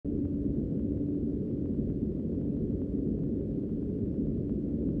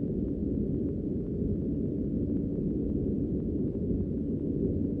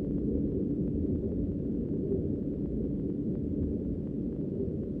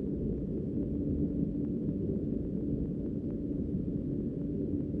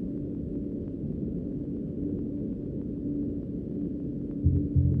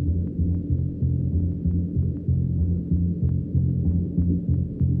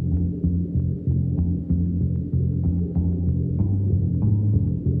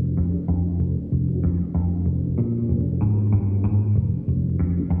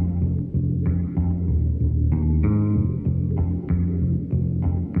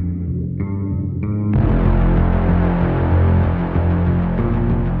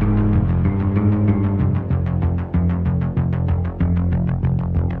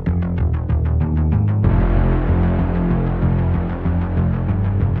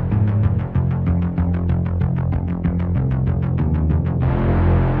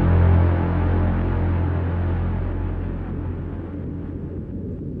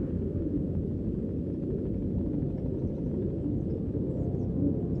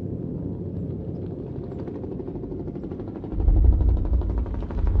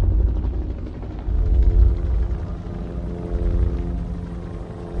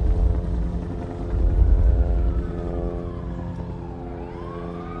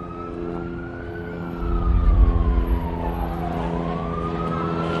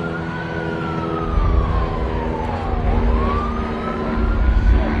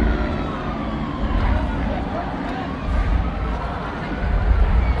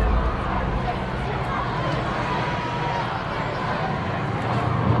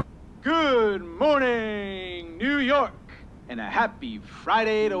happy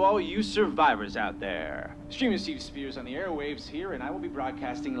Friday to all you survivors out there. Streaming Steve Spears on the airwaves here, and I will be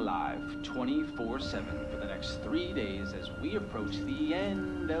broadcasting live 24/7 for the next 3 days as we approach the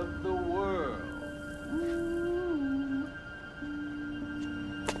end of the world.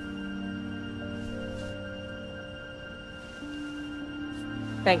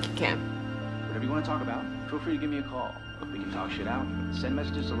 Thank you, Cam. Whatever you want to talk about, feel free to give me a call. We can talk shit out, send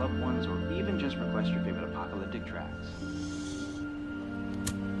messages to loved ones, or even just request your favorite apocalyptic tracks.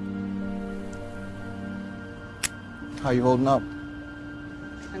 How you holding up?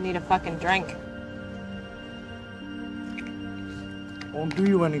 I need a fucking drink. Won't do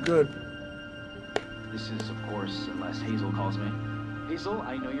you any good. This is, of course, unless Hazel calls me. Hazel,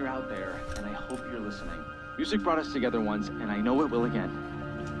 I know you're out there, and I hope you're listening. Music brought us together once, and I know it will again.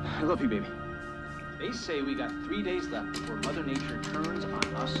 I love you, baby. They say we got 3 days left before Mother Nature turns on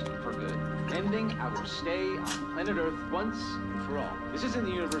us for good, ending our stay on planet Earth once and for all. This isn't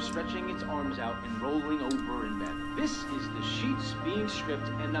the universe stretching its arms out and rolling over in bed. This is the sheets being stripped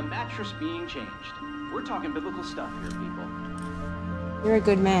and the mattress being changed. We're talking biblical stuff here, people. You're a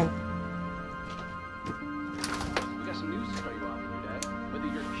good man. We got some news to start you off for today. Whether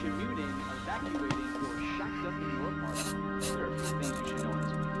you're commuting, evacuating, or shacked up in your apartment, there are a few things you should know in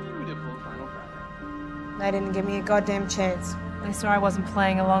this beautiful final Friday. They didn't give me a goddamn chance. They saw I wasn't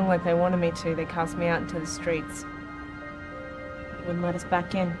playing along like they wanted me to. They cast me out into the streets. They wouldn't let us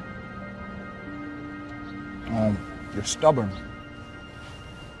back in. You're stubborn.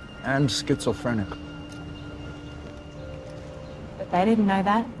 And schizophrenic. But they didn't know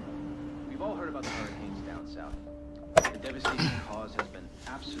that. We've all heard about the hurricanes down south. The devastation caused has been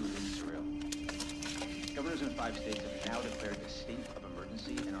absolutely surreal. Governors in 5 states have now declared a state of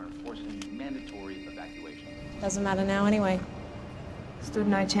emergency and are enforcing mandatory evacuations. Doesn't matter now anyway. Stood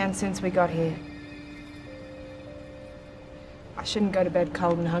no chance since we got here. I shouldn't go to bed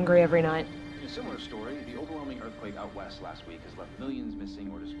cold and hungry every night. In a similar story, the overwhelming earthquake out west last week has left millions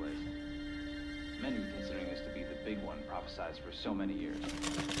missing or displaced. Many considering this to be the big one prophesized for so many years.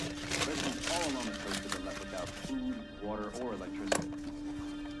 Residents all along the coast have been left without food, water, or electricity.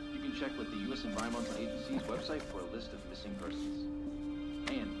 You can check with the U.S. Environmental Agency's website for a list of missing persons.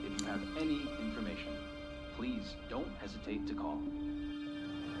 And if you have any information, please don't hesitate to call.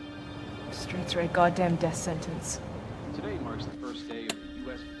 Streets are a goddamn death sentence. Today marks the first day of the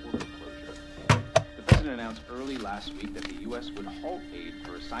U.S. border closure. The president announced early last week that the U.S. would halt aid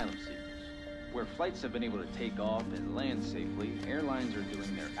for asylum seekers. Where flights have been able to take off and land safely, airlines are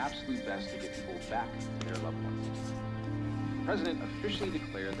doing their absolute best to get people back to their loved ones. The president officially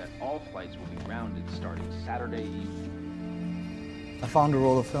declared that all flights will be grounded starting Saturday evening. I found a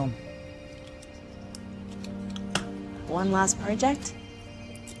roll of film. One last project?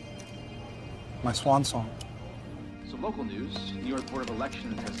 My swan song. Some local news, New York Board of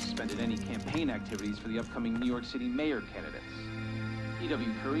Elections has suspended any campaign activities for the upcoming New York City mayor candidates.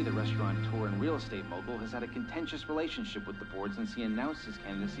 E.W. Curry, the restaurateur and real estate mogul, has had a contentious relationship with the board since he announced his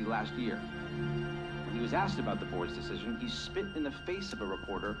candidacy last year. When he was asked about the board's decision, he spit in the face of a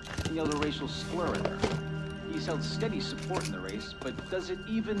reporter and yelled a racial slur at her. He's held steady support in the race, but does it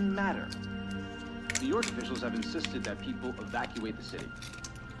even matter? New York officials have insisted that people evacuate the city.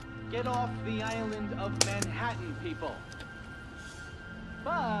 Get off the island of Manhattan, people.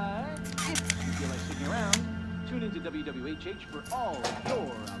 But if you feel like sticking around, tune into WWHH for all of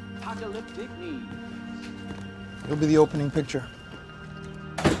your apocalyptic needs. You'll be the opening picture.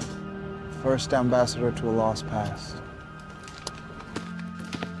 First ambassador to a lost past.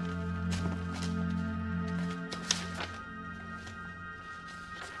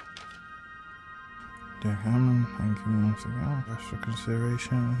 Dear Hammond, thank you once again. Special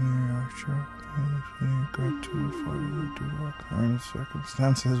consideration here, our show. Gratitude for you due to our current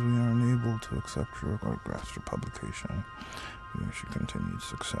circumstances. We are unable to accept your autographs for publication. We wish you continued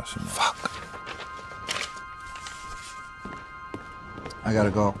success in Fuck. I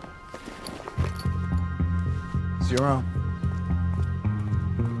gotta go. See you around.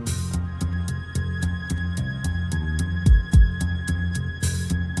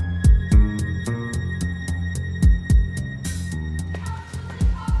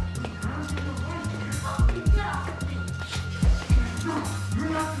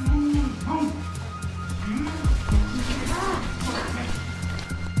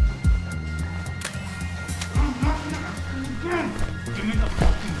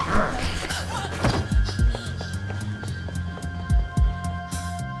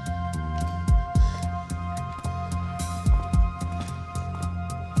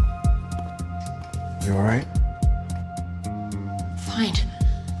 You all right? Fine.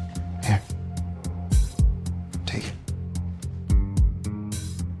 Here. Take it.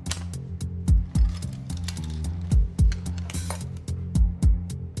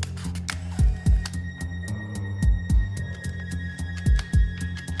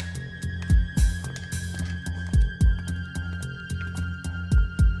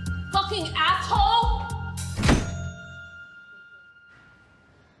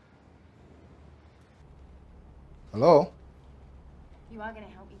 Hello? You are gonna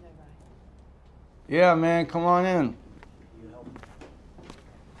help me though, right? Yeah, man, come on in.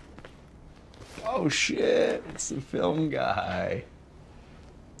 Oh, shit, it's the film guy.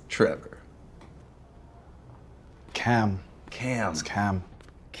 Trevor. Cam. Cam. It's Cam.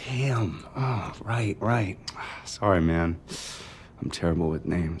 Cam. Oh, right. Sorry, man. I'm terrible with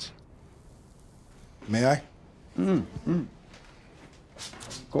names. May I? Of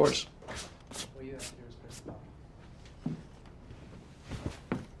course.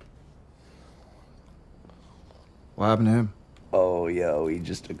 What happened to him? Oh, yo, he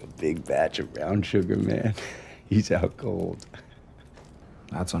just took a big batch of brown sugar, man. He's out cold.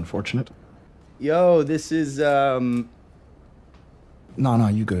 That's unfortunate. Yo, this is, No,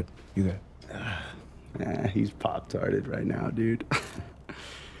 you good. You good. he's pop-tarted right now, dude.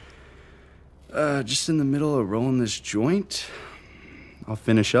 Just in the middle of rolling this joint. I'll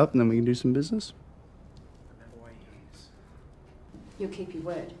finish up and then we can do some business. You'll keep your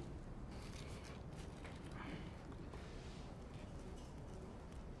word.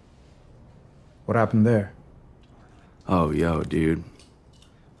 What happened there? Oh, yo, dude.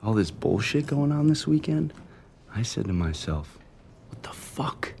 All this bullshit going on this weekend, I said to myself, what the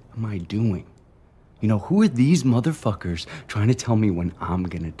fuck am I doing? You know, who are these motherfuckers trying to tell me when I'm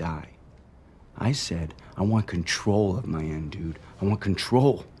gonna die? I said, I want control of my end, dude. I want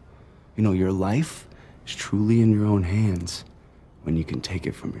control. You know, your life is truly in your own hands when you can take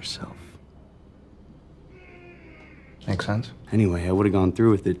it from yourself. Makes sense. Anyway, I would have gone through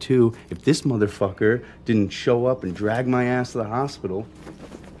with it too if this motherfucker didn't show up and drag my ass to the hospital.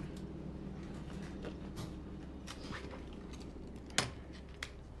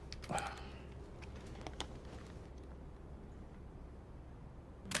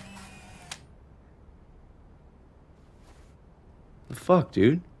 The fuck,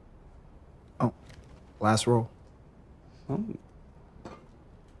 dude? Oh, last roll. Oh.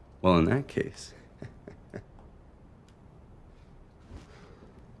 Well, in that case.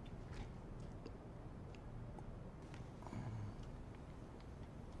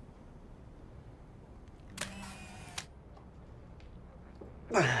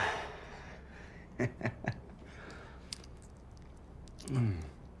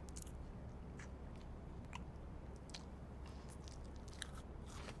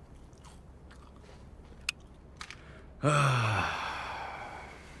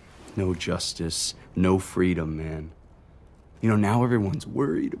 No justice, no freedom, man. You know, now everyone's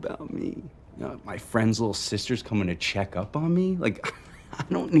worried about me. You know, my friend's little sister's coming to check up on me. Like, I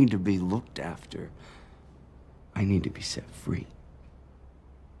don't need to be looked after. I need to be set free.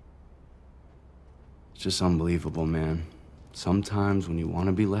 It's just unbelievable, man. Sometimes when you want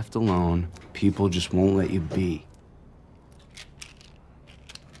to be left alone, people just won't let you be.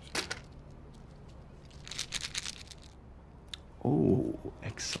 Oh,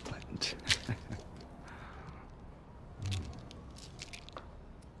 excellent.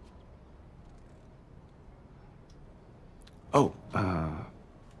 Oh,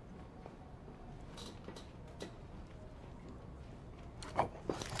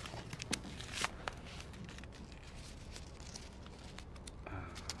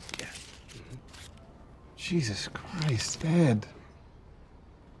 yeah. Jesus Christ, Dad.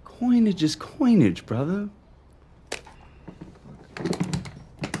 Coinage is coinage, brother.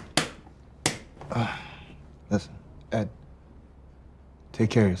 Listen, Ed. Take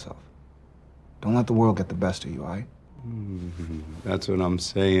care of yourself. Don't let the world get the best of you, all right? That's what I'm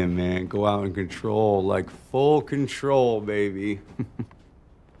saying, man. Go out and control, like full control, baby.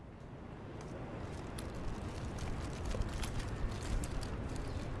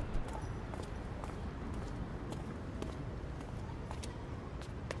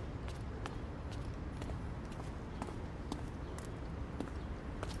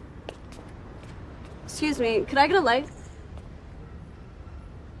 Excuse me, could I get a light?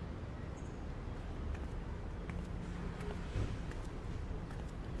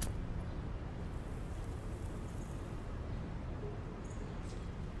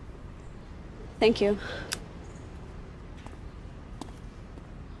 Thank you.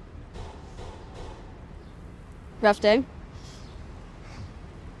 Rough day?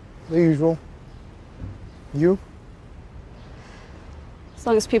 The usual. You? As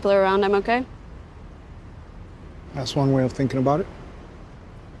long as people are around, I'm okay. That's one way of thinking about it.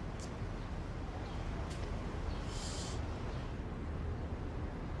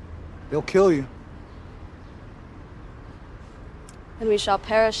 They'll kill you. Then we shall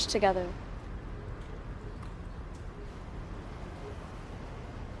perish together.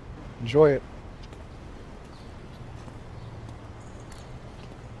 Enjoy it.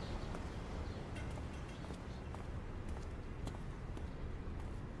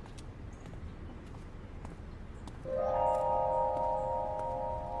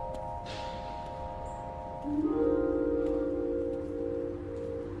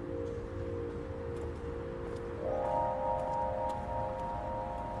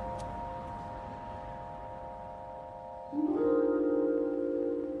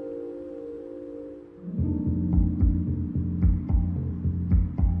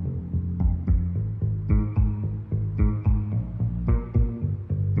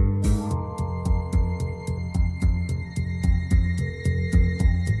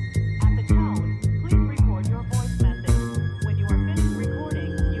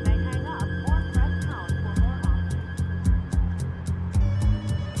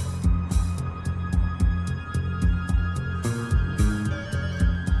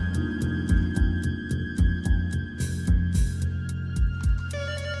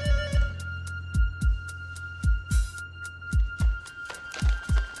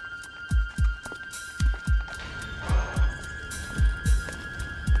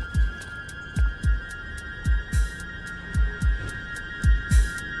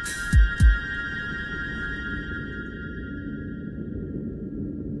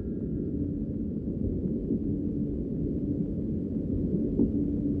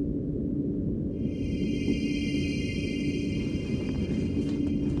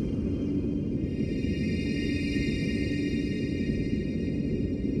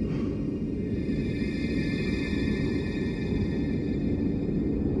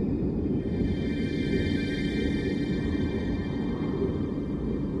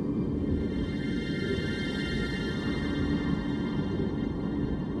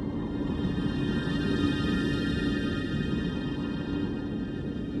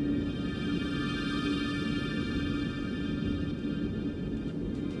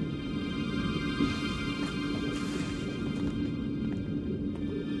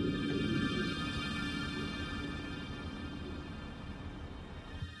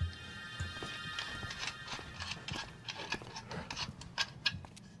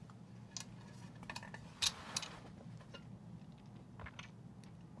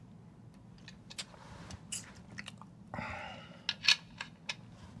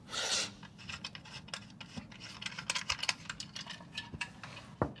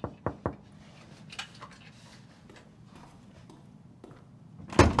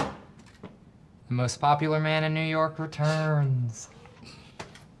 The most popular man in New York returns.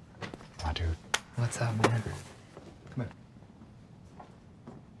 Ah, dude. What's up, man? Come here.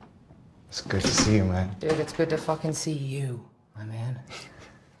 It's good to see you, man. Dude, it's good to fucking see you, my man.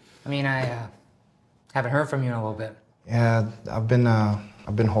 I mean, I haven't heard from you in a little bit. Yeah, I've been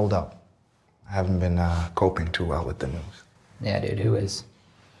holed up. I haven't been coping too well with the news. Yeah, dude, who is?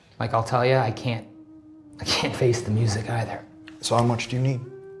 Like, I'll tell you, I can't face the music either. So how much do you need?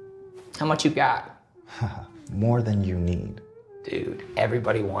 How much you got? More than you need. Dude,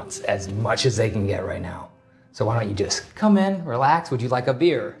 everybody wants as much as they can get right now. So why don't you just come in, relax? Would you like a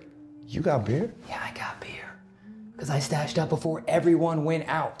beer? You got beer? Yeah, I got beer. Because I stashed up before everyone went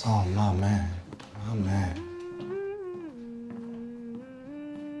out. Oh, my man. My man.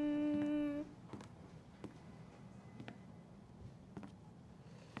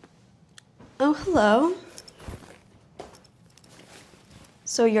 Oh, hello.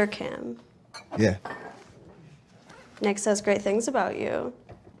 So you're Cam. Yeah. Nick says great things about you.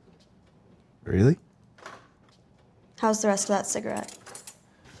 Really? How's the rest of that cigarette?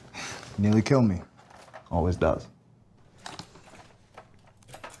 Nearly killed me. Always does.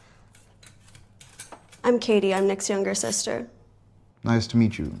 I'm Katie. I'm Nick's younger sister. Nice to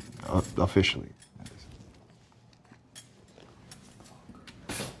meet you, officially.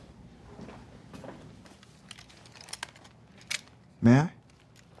 May I?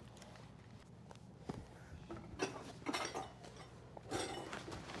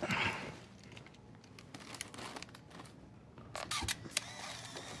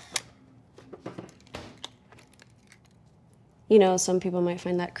 You know, some people might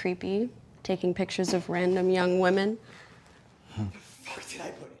find that creepy, taking pictures of random young women. Fuck did I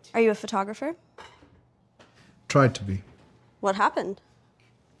put it? Are you a photographer? Tried to be. What happened?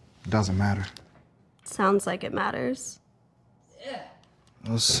 Doesn't matter. Sounds like it matters.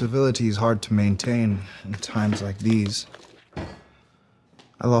 Well, civility is hard to maintain in times like these.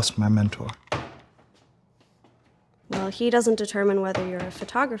 I lost my mentor. Well, he doesn't determine whether you're a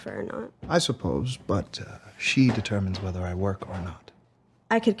photographer or not. I suppose, but she determines whether I work or not.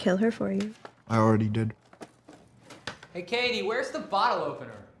 I could kill her for you. I already did. Hey, Katie, where's the bottle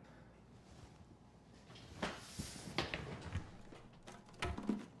opener?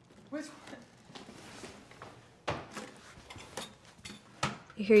 Where's... I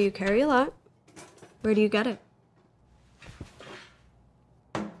hear you carry a lot. Where do you get it?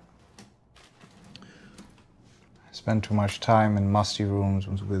 I spend too much time in musty rooms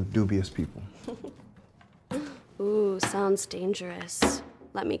with dubious people. Ooh, sounds dangerous.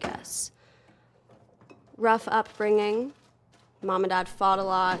 Let me guess. Rough upbringing. Mom and Dad fought a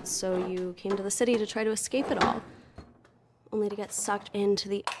lot, so you came to the city to try to escape it all. Only to get sucked into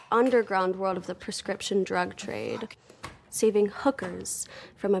the underground world of the prescription drug trade. Saving hookers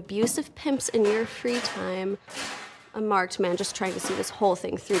from abusive pimps in your free time. A marked man just trying to see this whole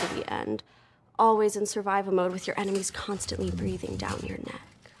thing through to the end. Always in survival mode with your enemies constantly breathing down your neck.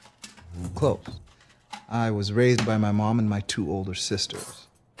 Close. I was raised by my mom and my two older sisters.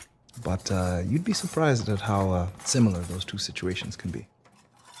 But you'd be surprised at how similar those two situations can be.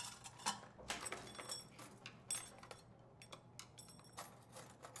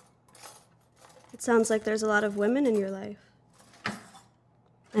 It sounds like there's a lot of women in your life.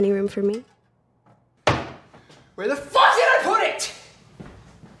 Any room for me? Where the fuck did I put it?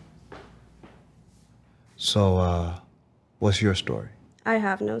 So, what's your story? I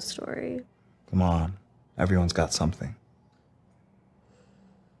have no story. Come on. Everyone's got something.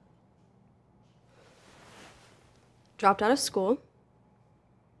 Dropped out of school.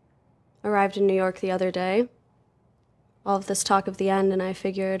 Arrived in New York the other day. All of this talk of the end, and I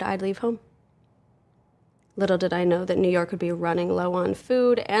figured I'd leave home. Little did I know that New York would be running low on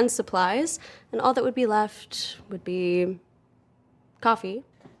food and supplies, and all that would be left would be coffee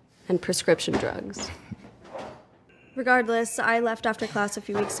and prescription drugs. Regardless, I left after class a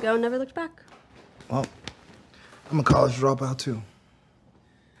few weeks ago and never looked back. Well, I'm a college dropout too.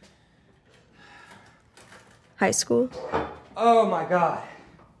 High school. Oh my god.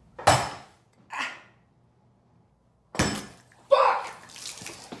 Fuck!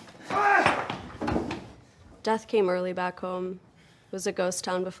 Death came early back home. It was a ghost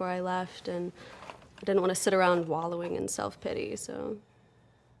town before I left, and I didn't want to sit around wallowing in self-pity, so...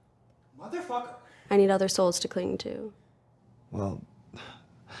 Motherfucker. I need other souls to cling to. Well,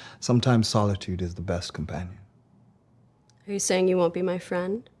 sometimes solitude is the best companion. Are you saying you won't be my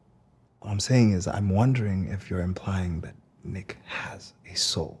friend? What I'm saying is, I'm wondering if you're implying that Nick has a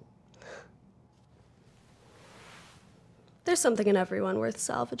soul. There's something in everyone worth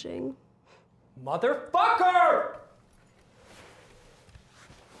salvaging. Motherfucker!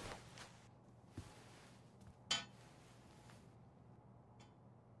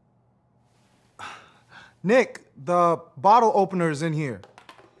 Nick, the bottle opener is in here.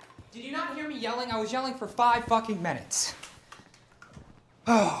 Did you not hear me yelling? I was yelling for 5 fucking minutes.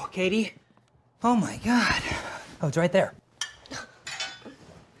 Oh, Katie. Oh my God. Oh, it's right there.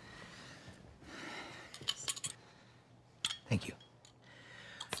 Thank you.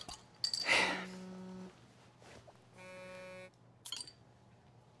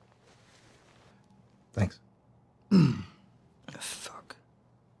 Thanks. Fuck.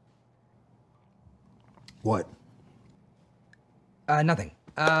 What? Nothing.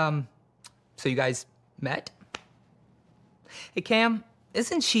 So you guys met? Hey, Cam,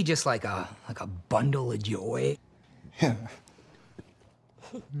 isn't she just like a bundle of joy? Yeah.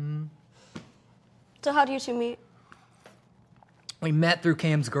 So how do you two meet? We met through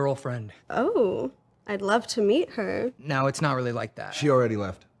Cam's girlfriend. Oh, I'd love to meet her. No, it's not really like that. She already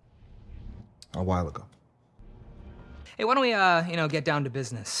left. A while ago. Hey, why don't we, get down to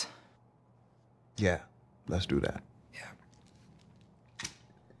business? Yeah, let's do that.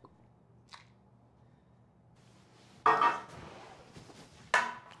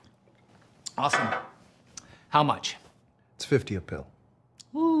 Awesome. How much? It's 50 a pill.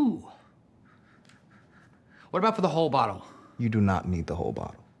 Ooh. What about for the whole bottle? You do not need the whole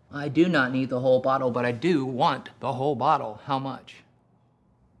bottle. I do not need the whole bottle, but I do want the whole bottle. How much?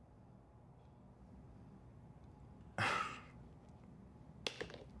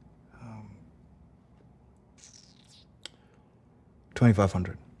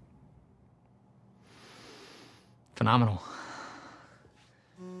 $2,500. Phenomenal.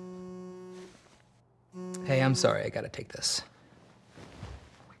 Hey, I'm sorry, I gotta take this.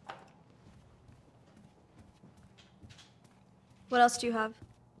 What else do you have?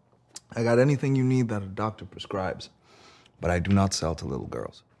 I got anything you need that a doctor prescribes, but I do not sell to little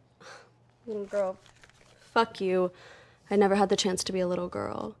girls. Little girl. Fuck you. I never had the chance to be a little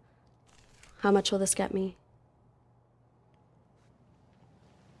girl. How much will this get me?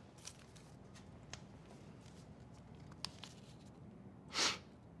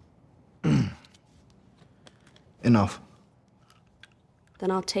 Enough. Then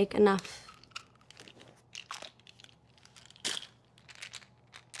I'll take enough.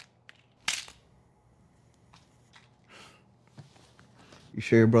 You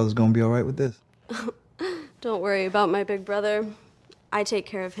sure your brother's gonna be all right with this? Don't worry about my big brother. I take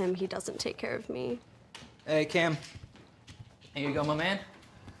care of him, he doesn't take care of me. Hey, Cam. Here you go, my man.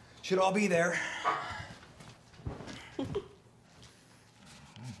 Should all be there.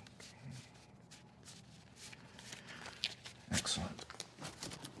 Excellent.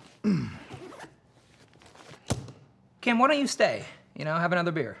 Cam, why don't you stay? Have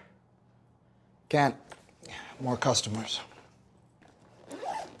another beer. Can't. More customers.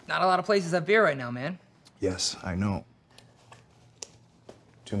 Not a lot of places have beer right now, man. Yes, I know.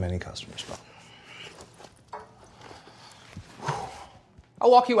 Too many customers, but...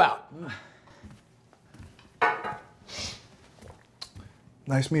 I'll walk you out.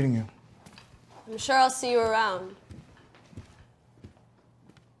 Nice meeting you. I'm sure I'll see you around.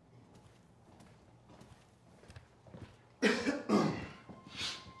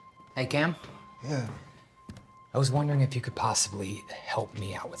 Hey, Cam. Yeah. I was wondering if you could possibly help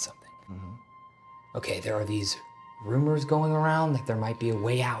me out with something. Okay, there are these rumors going around that there might be a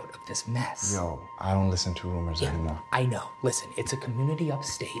way out of this mess. Yo, I don't listen to rumors anymore. I know. Listen, it's a community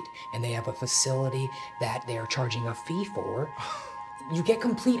upstate, and they have a facility that they are charging a fee for. You get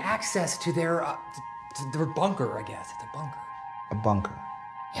complete access to their bunker, I guess. It's a bunker. A bunker.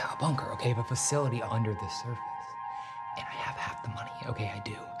 Yeah, a bunker, okay? A facility under the surface. And I have half the money, okay? I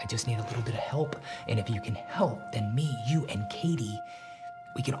do. I just need a little bit of help. And if you can help, then me, you, and Katie,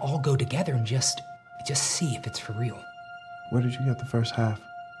 we can all go together and just see if it's for real. Where did you get the first half?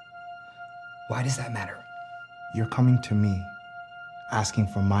 Why does that matter? You're coming to me, asking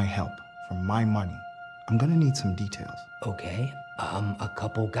for my help, for my money. I'm gonna need some details. Okay, a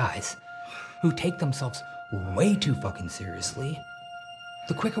couple guys who take themselves way too fucking seriously.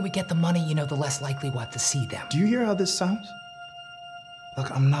 The quicker we get the money, the less likely we'll have to see them. Do you hear how this sounds? Look,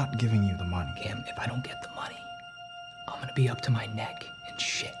 I'm not giving you the money. Cam, if I don't get the money, I'm gonna be up to my neck in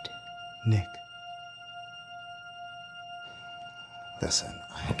shit. Nick. Listen,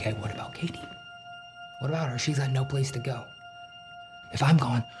 Okay, what about Katie? What about her? She's got no place to go. If I'm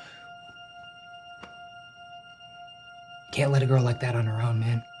gone, can't let a girl like that on her own,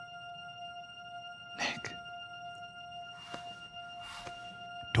 man. Nick.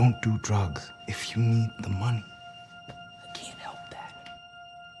 Don't do drugs if you need the money. I can't help that.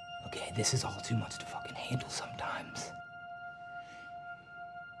 Okay, this is all too much to fucking handle sometimes.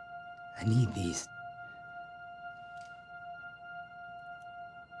 I need these.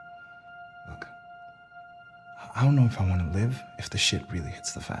 Look, I don't know if I want to live if the shit really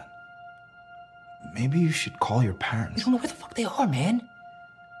hits the fan. Maybe you should call your parents. We don't know where the fuck they are, man.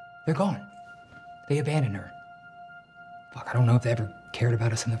 They're gone. They abandoned her. Fuck, I don't know if they ever cared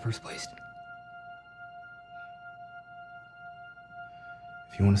about us in the first place.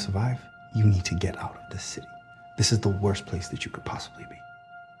 If you want to survive, you need to get out of this city. This is the worst place that you could possibly be.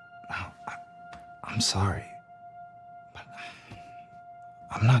 Now, I'm sorry, but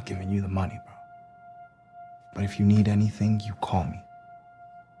I'm not giving you the money, bro. But if you need anything, you call me.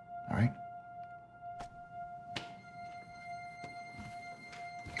 All right?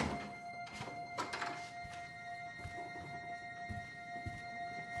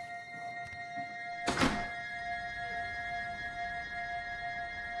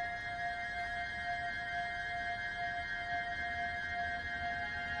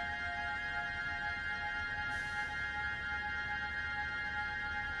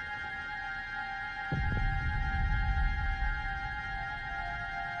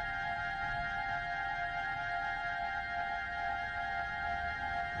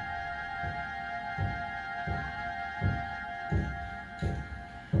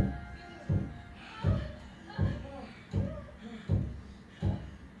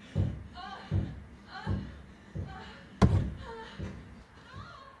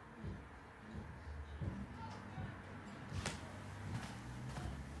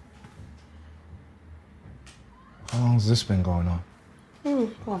 How long has this been going on?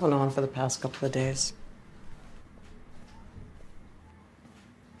 Off and on for the past couple of days.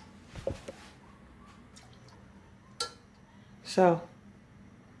 So,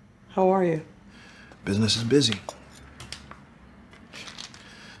 how are you? Business is busy.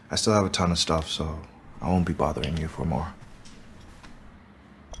 I still have a ton of stuff, so I won't be bothering you for more.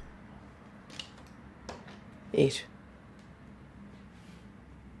 Eat.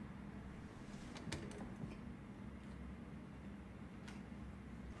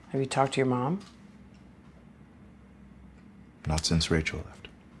 Have you talked to your mom? Not since Rachel left.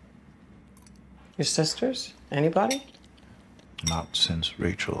 Your sisters? Anybody? Not since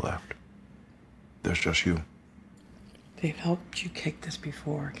Rachel left. There's just you. They've helped you kick this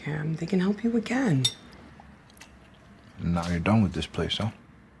before, Cam. They can help you again. Now you're done with this place, huh?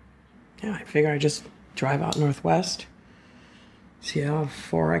 Yeah, I figure I just drive out northwest, see how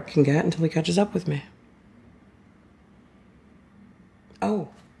far I can get until he catches up with me. Oh.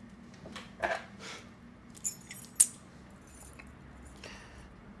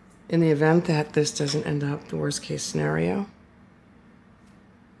 In the event that this doesn't end up the worst case scenario,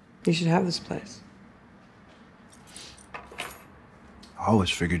 you should have this place. I always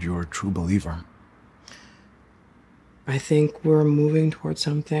figured you were a true believer. I think we're moving towards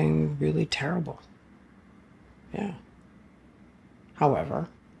something really terrible. Yeah. However,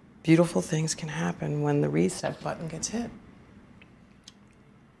 beautiful things can happen when the reset button gets hit.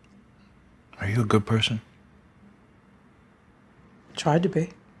 Are you a good person? Tried to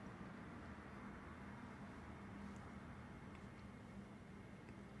be.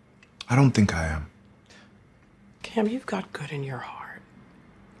 I don't think I am. Cam, you've got good in your heart.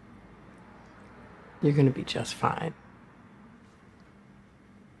 You're gonna be just fine.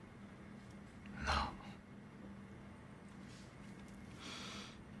 No.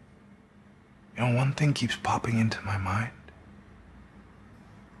 You know, one thing keeps popping into my mind.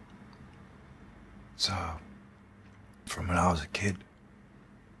 So, from when I was a kid,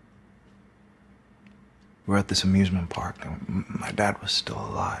 we were at this amusement park and my dad was still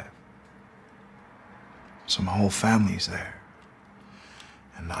alive. So my whole family's there.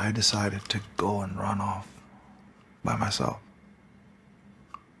 And I decided to go and run off by myself.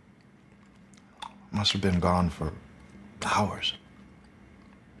 Must have been gone for hours.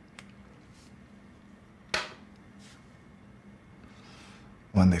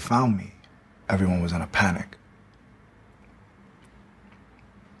 When they found me, everyone was in a panic.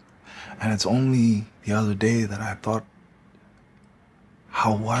 And it's only the other day that I thought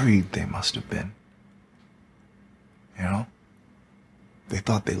how worried they must have been. You know? They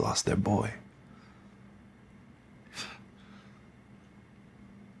thought they lost their boy.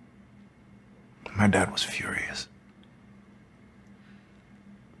 My dad was furious.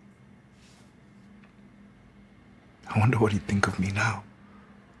 I wonder what he'd think of me now.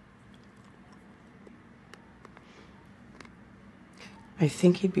 I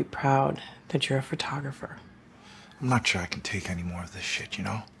think he'd be proud that you're a photographer. I'm not sure I can take any more of this shit, you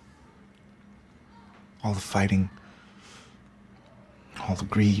know? All the fighting, all the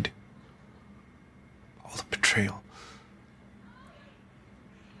greed, all the betrayal.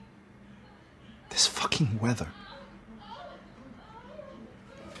 This fucking weather.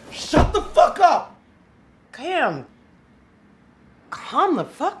 Shut the fuck up! Cam, calm the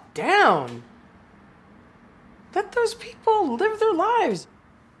fuck down. Let those people live their lives.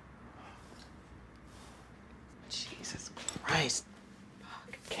 Jesus Christ.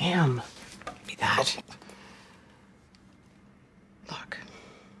 Fuck, Cam, give me that. Look,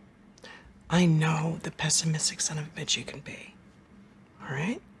 I know the pessimistic son of a bitch you can be, all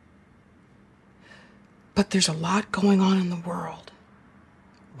right? But there's a lot going on in the world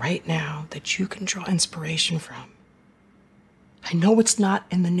right now that you can draw inspiration from. I know it's not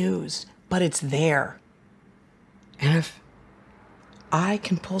in the news, but it's there. And if I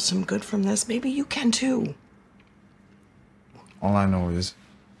can pull some good from this, maybe you can too. All I know is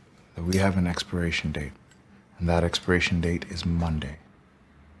that we have an expiration date, and that expiration date is Monday.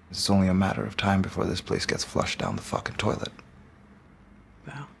 It's only a matter of time before this place gets flushed down the fucking toilet.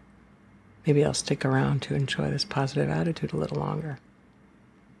 Well, maybe I'll stick around to enjoy this positive attitude a little longer.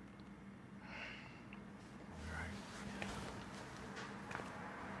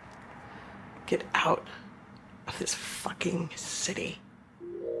 Get out of this fucking city.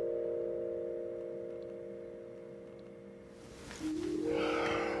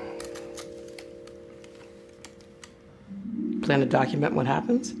 Plan to document what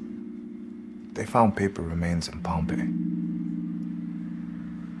happens? They found paper remains in Pompeii.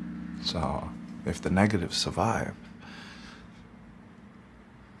 So, if the negatives survive,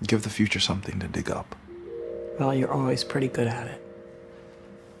 give the future something to dig up. Well, you're always pretty good at it.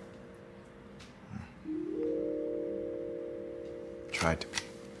 Try to be.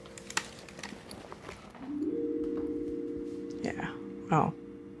 Yeah. Oh.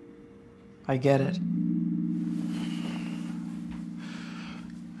 I get it.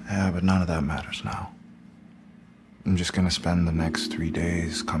 Yeah, but none of that matters now. I'm just gonna spend the next 3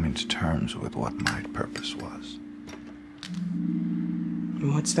 days coming to terms with what my purpose was.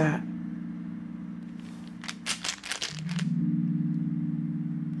 And what's that?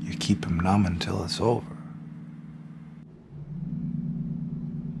 You keep him numb until it's over.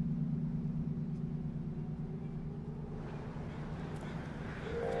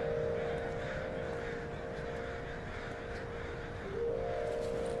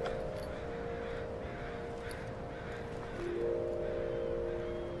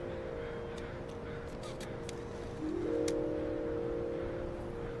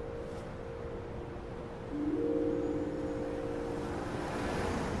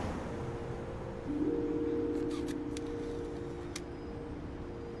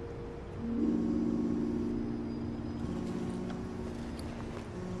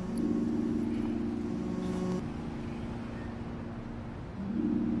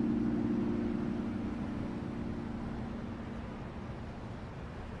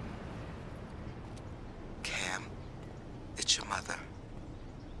 It's your mother.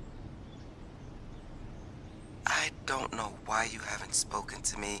 I don't know why you haven't spoken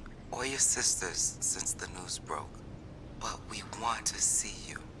to me or your sisters since the news broke, but we want to see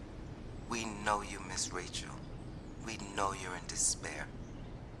you. We know you miss Rachel. We know you're in despair.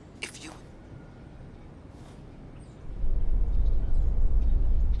 If you...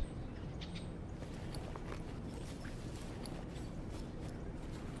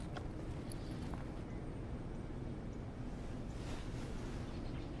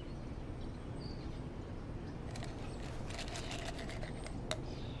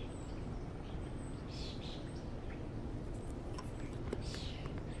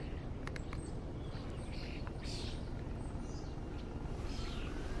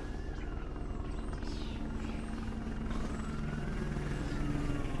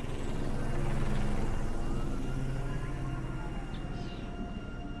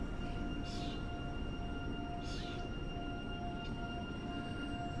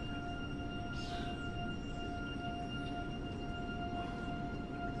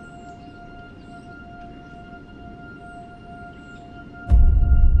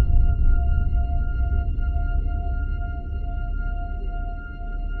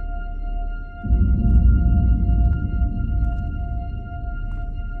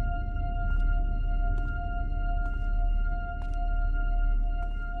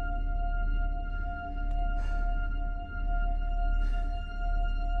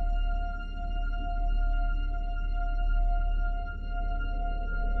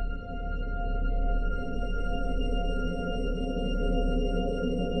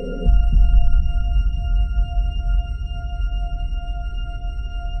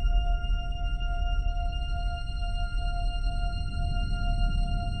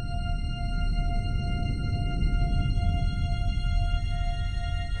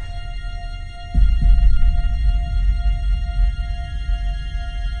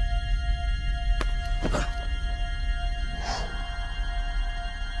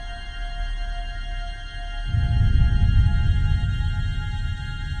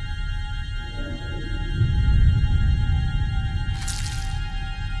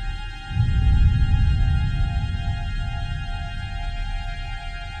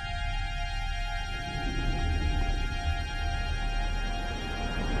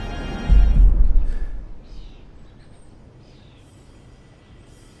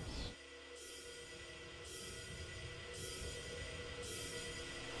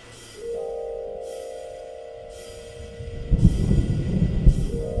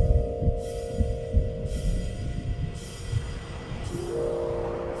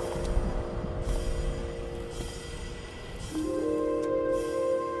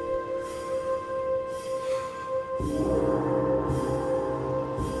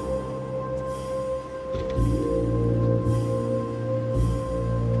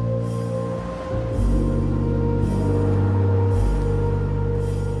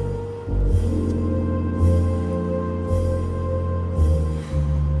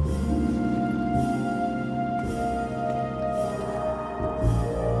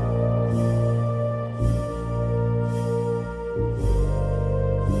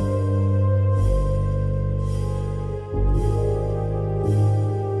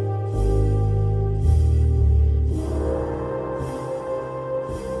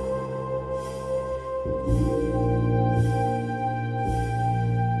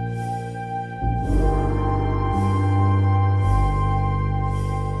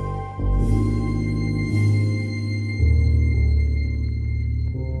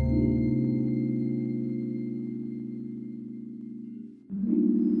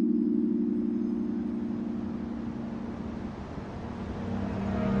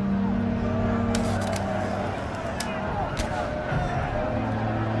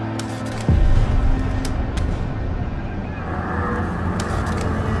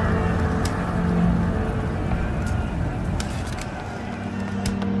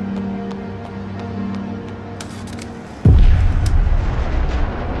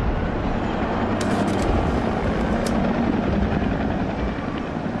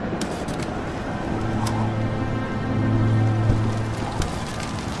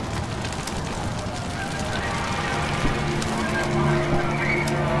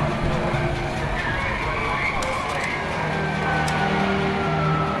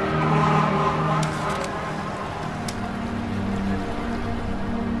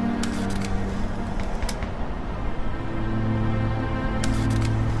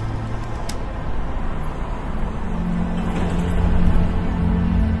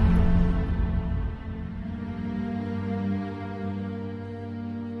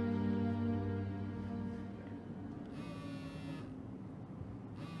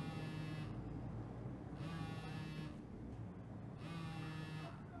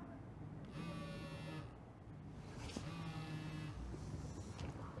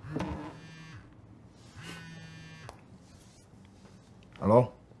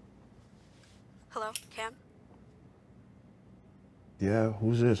 Hello? Hello, Cam? Yeah,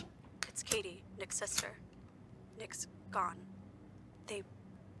 who's this? It's Katie, Nick's sister. Nick's gone. They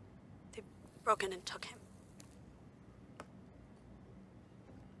broke in and took him.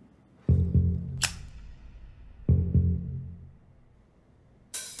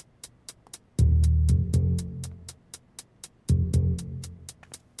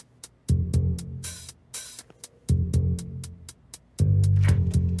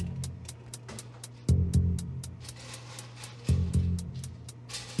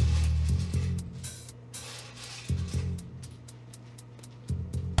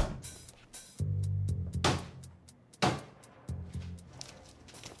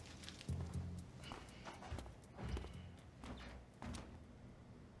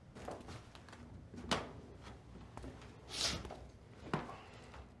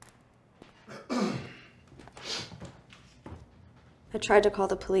 I tried to call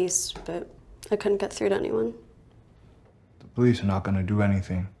the police, but I couldn't get through to anyone. The police are not gonna do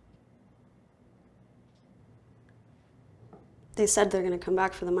anything. They said they're gonna come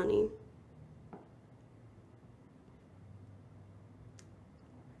back for the money.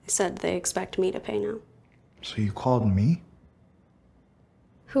 They said they expect me to pay now. So you called me?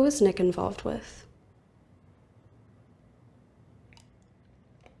 Who is Nick involved with?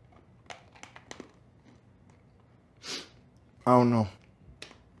 I don't know.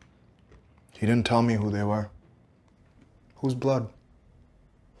 He didn't tell me who they were. Whose blood?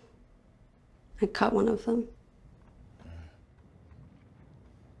 I cut one of them.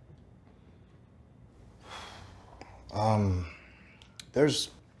 There's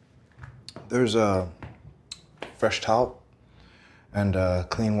a fresh towel and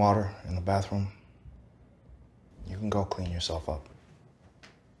clean water in the bathroom. You can go clean yourself up.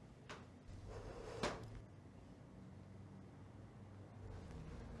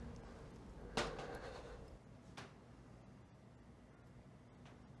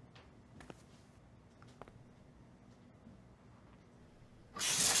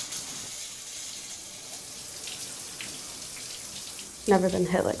 Never been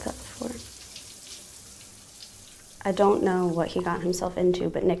hit like that before. I don't know what he got himself into,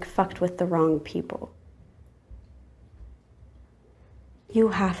 but Nick fucked with the wrong people. You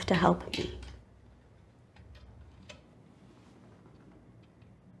have to help me.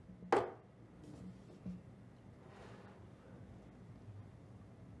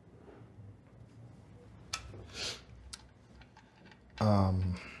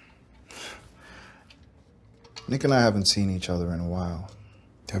 Nick and I haven't seen each other in a while.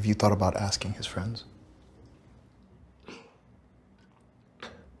 Have you thought about asking his friends?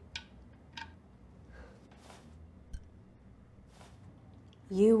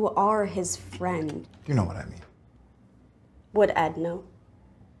 You are his friend. You know what I mean. Would Ed know?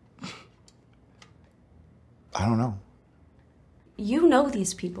 I don't know. You know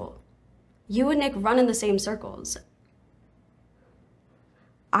these people. You and Nick run in the same circles.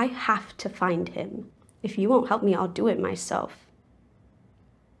 I have to find him. If you won't help me, I'll do it myself.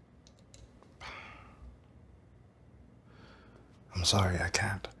 I'm sorry, I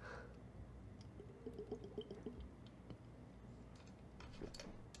can't.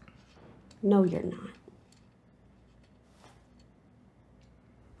 No, you're not.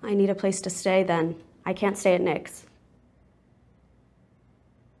 I need a place to stay then. I can't stay at Nick's.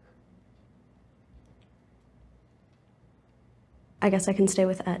 I guess I can stay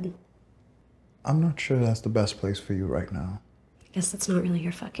with Ed. I'm not sure that's the best place for you right now. I guess that's not really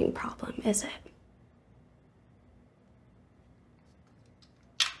your fucking problem, is it?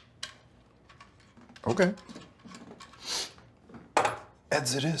 Okay.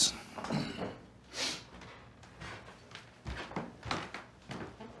 Ed's it is.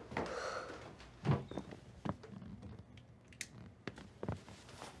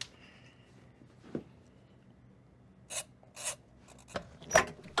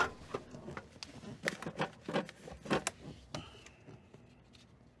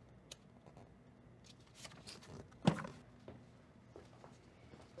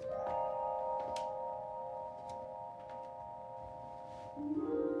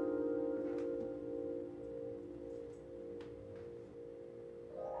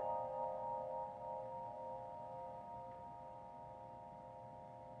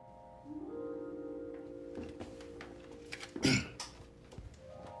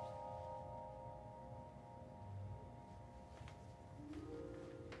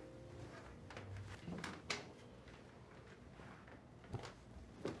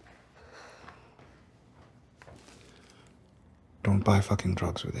 Don't buy fucking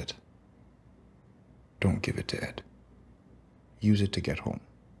drugs with it. Don't give it to Ed. use it to get home.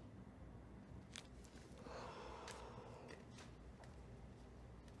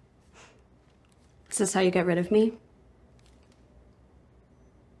 Is this how you get rid of me?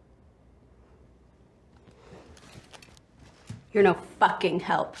 You're no fucking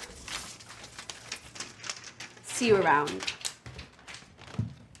help. See you around.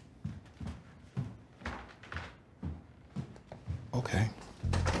 Okay.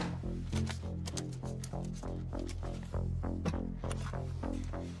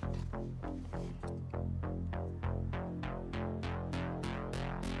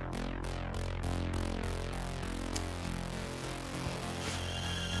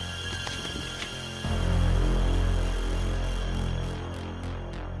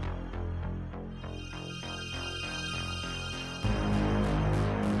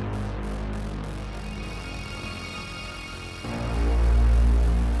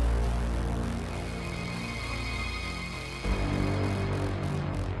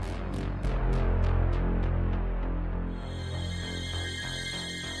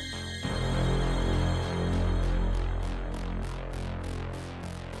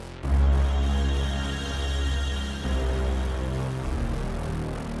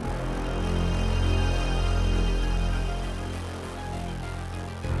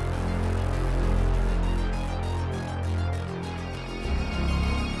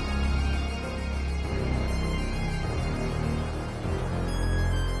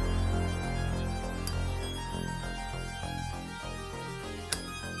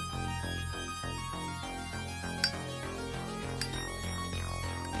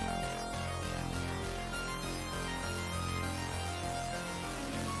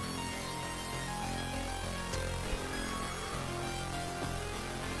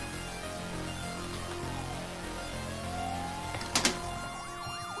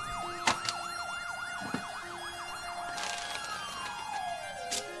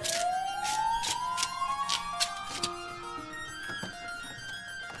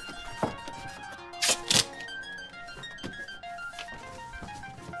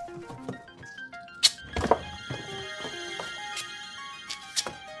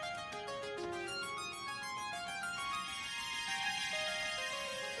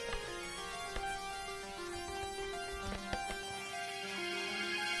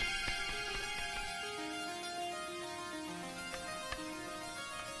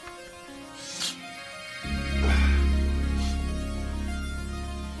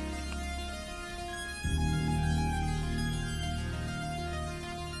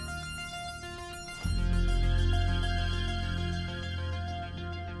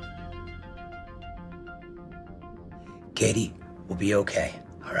 Katie, we'll be okay,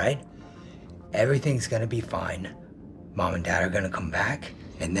 all right? Everything's gonna be fine. Mom and Dad are gonna come back,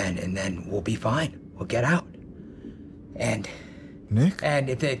 and then we'll be fine. We'll get out. And Nick?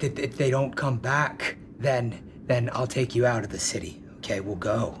 And if they don't come back, then I'll take you out of the city. Okay, we'll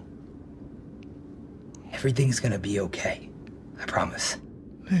go. Everything's gonna be okay. I promise.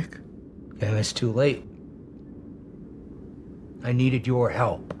 Nick. And it's too late. I needed your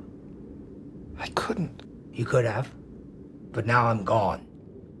help. I couldn't. You could have. But now I'm gone.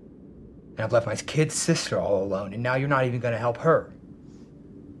 And I've left my kid's sister all alone, and now you're not even gonna help her.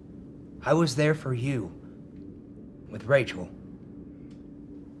 I was there for you. With Rachel.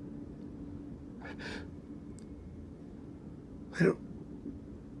 I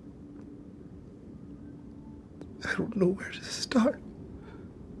don't know where to start.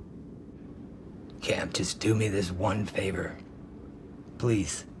 Camp, just do me this one favor.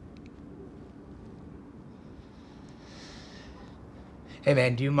 Please. Hey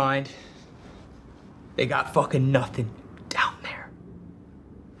man, do you mind? They got fucking nothing down there.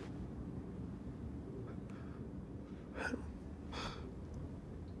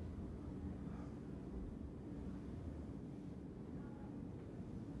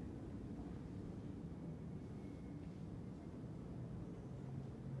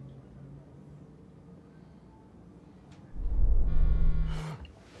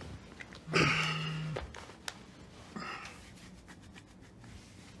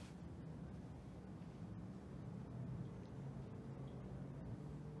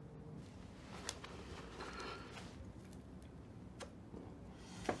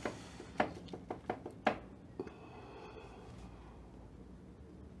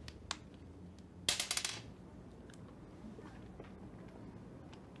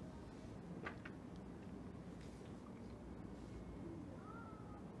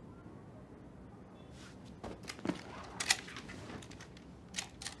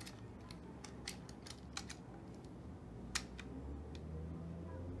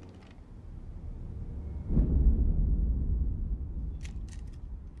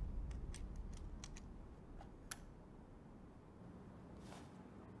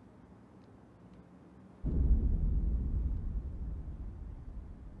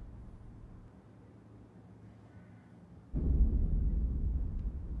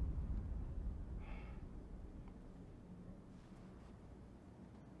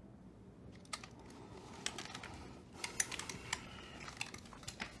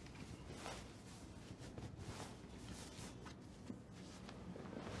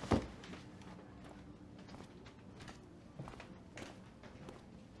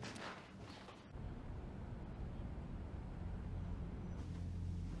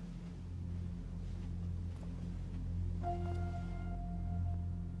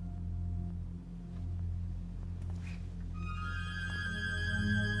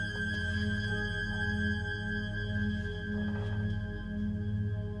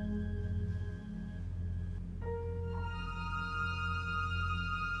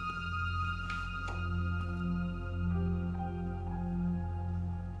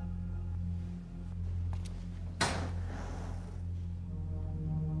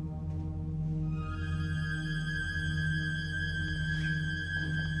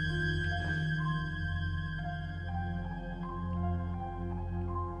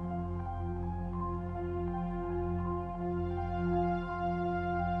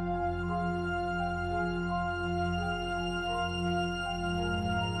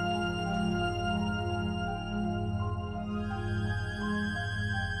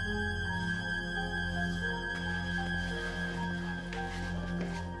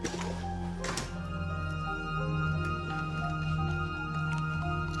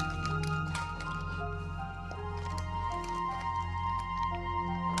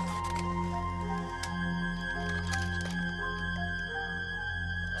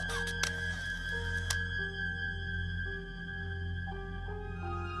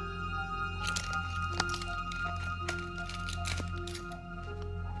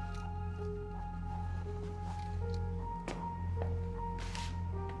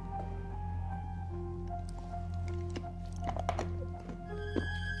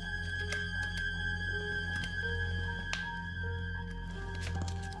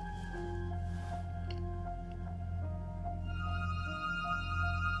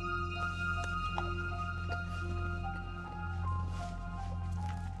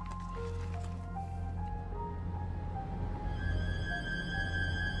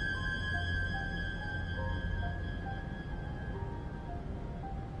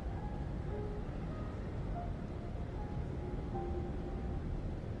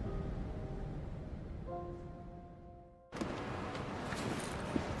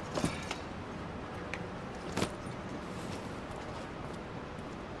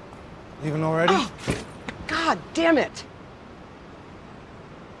 Leaving already? Oh, God damn it!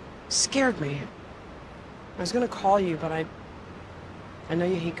 Scared me. I was gonna call you, but I know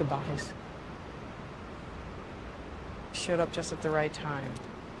you hate goodbyes. Showed up just at the right time.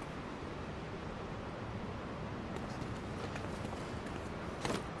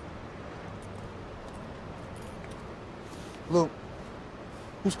 Luke,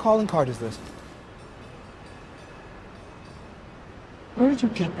 whose calling card is this? Where did you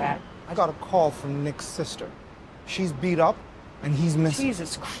get that? I got a call from Nick's sister. She's beat up, and he's missing.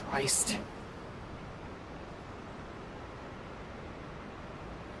 Jesus Christ.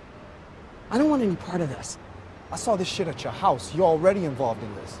 I don't want any part of this. I saw this shit at your house. You're already involved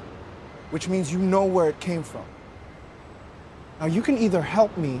in this, which means you know where it came from. Now, you can either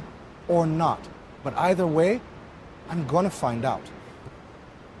help me or not, but either way, I'm gonna find out.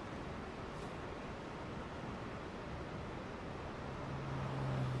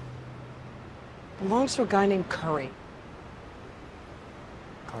 Belongs to a guy named Curry.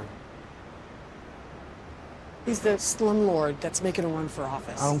 Curry. He's the slumlord that's making a run for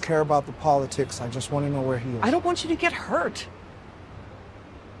office. I don't care about the politics. I just want to know where he is. I don't want you to get hurt.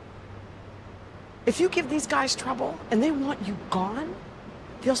 If you give these guys trouble and they want you gone,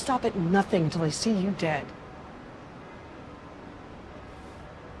 they'll stop at nothing until they see you dead.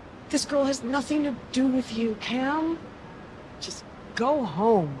 This girl has nothing to do with you, Cam. Just go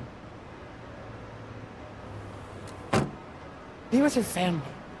home. Be with your family.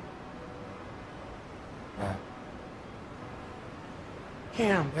 Yeah.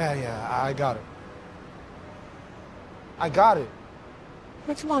 Cam. Yeah, I got it. I got it.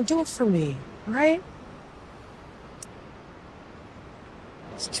 Well, come on, do it for me, all right?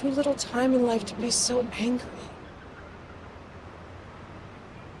 It's too little time in life to be so angry.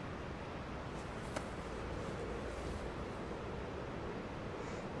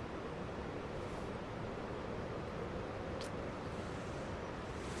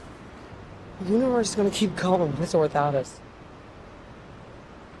 The universe is going to keep going with or without us.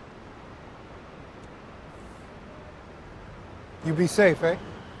 You be safe, eh?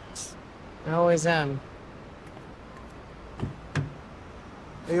 I always am.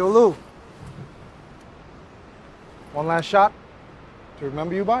 Hey, yo, Lou. One last shot to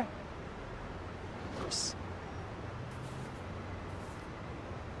remember you by? Of course.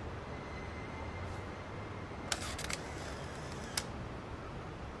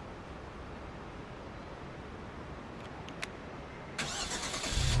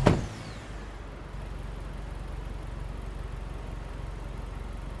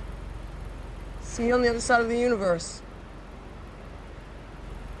 See you on the other side of the universe.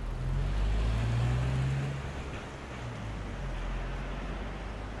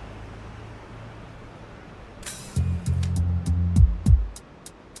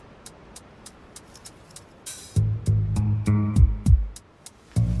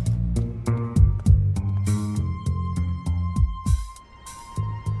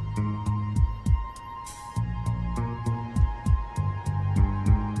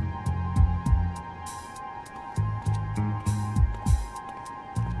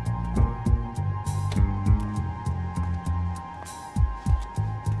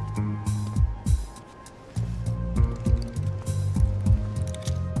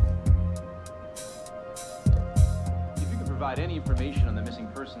 Any information on the missing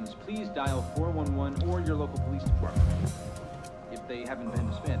persons, please dial 411 or your local police department if they haven't been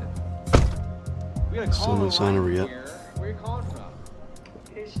disbanded. We got a call Someone sign a re-up. here. Where are you calling from?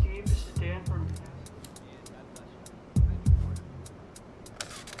 Hey Steve, this is Dan from...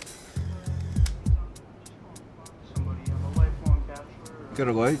 Somebody, I'm a lifelong bachelor. Got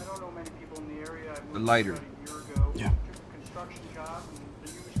a light? I don't know many people in the area. I A lighter. moved about a year ago. Yeah. Took a construction job, and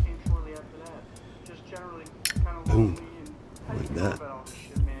the news came shortly after that. Just generally kind of Boom. lonely and how do Like you feel that. about all this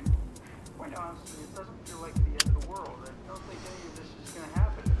shit, man? Quite honestly, it doesn't feel like the end of the world. I don't think any of this is gonna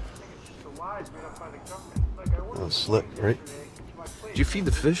happen. I think it's just the lies made up by the government. Like I ordered was slick, right? yesterday to my place. Did you feed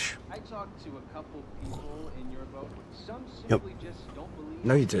the fish? I talked to a couple people in your boat. Some Yep. simply just don't believe.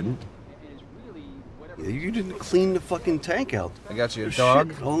 No, you didn't. And it's really whatever. Yeah, you didn't clean the fucking tank out. I got you a There's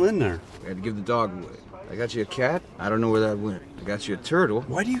dog. shit all in there. I had to give the dog away. I got you a cat. I don't know where that went. I got you a turtle.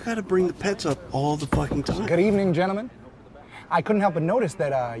 Why do you gotta bring the pets up all the fucking time? Good evening, gentlemen. I couldn't help but notice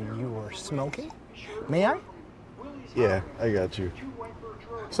that you were smoking. May I? Yeah, I got you.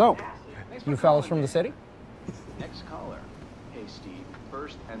 So, you fellas from the city? Next caller. Hey, Steve.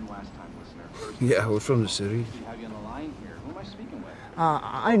 First and last time listener. First Yeah, we're from the city. we have you on the line here. Who am I speaking with?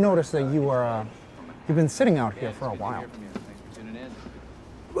 I noticed that you've been sitting out here for a while. Hear from you. Thanks for tuning in.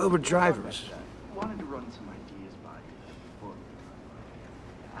 Well, we're drivers. Wanted to run some ideas by you before.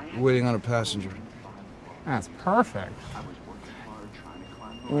 I We're waiting on a passenger. That's perfect.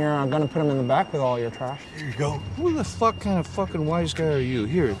 You're gonna put him in the back with all your trash. Here you go. Who the fuck kind of fucking wise guy are you?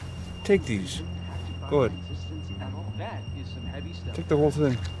 Here, take these. Go ahead. Take the whole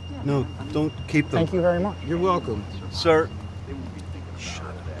thing. No, don't keep them. Thank you very much. You're welcome. Sir.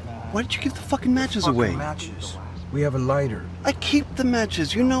 Why did you give the fucking matches away? Matches. We have a lighter. I keep the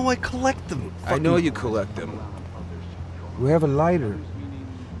matches. You know I collect them. I know you collect them. We have a lighter.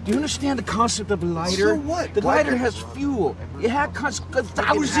 Do you understand the concept of a lighter? So what? The lighter has fuel. It has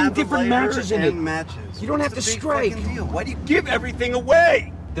 1,000 different matches in it. Matches. You don't have to strike. Why do you give everything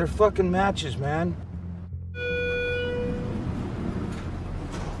away? They're fucking matches, man.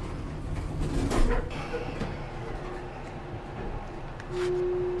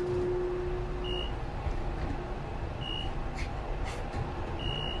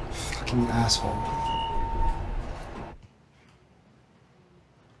 Fucking asshole.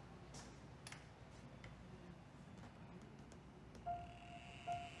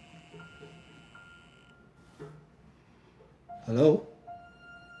 Hello?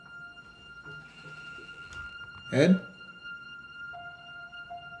 Ed?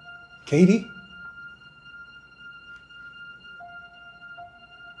 Katie?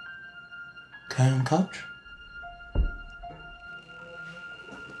 Can I on the couch?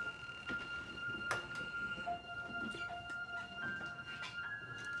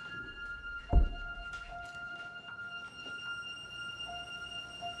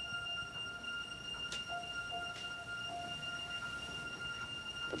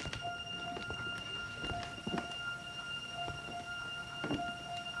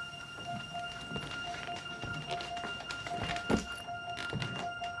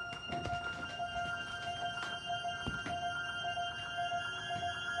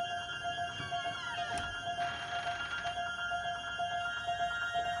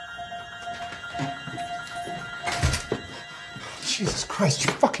 Jesus Christ,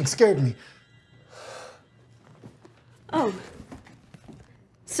 you fucking scared me. Oh.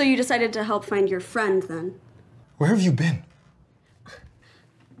 So you decided to help find your friend, then? Where have you been?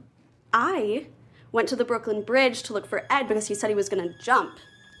 I went to the Brooklyn Bridge to look for Ed because he said he was gonna jump.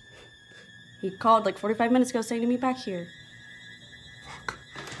 He called like 45 minutes ago saying to meet back here.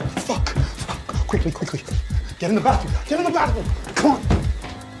 Fuck. Quickly. Get in the bathroom. Get in the bathroom. Come on.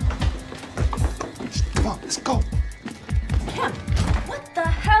 Come on, let's go. Kim, what the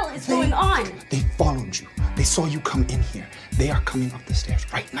hell is going on? They followed you. They saw you come in here. They are coming up the stairs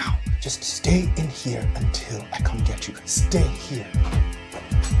right now. Just stay in here until I come get you. Stay here.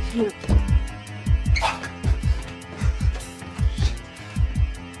 Here. Fuck.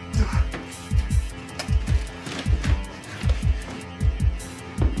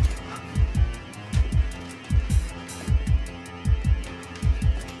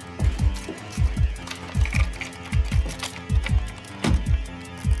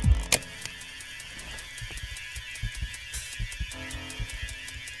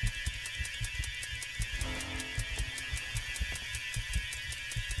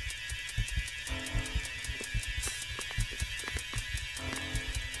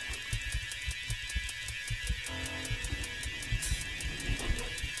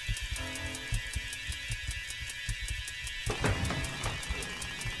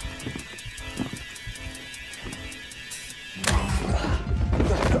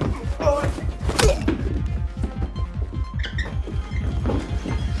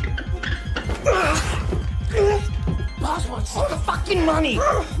 Boss wants all the fucking money,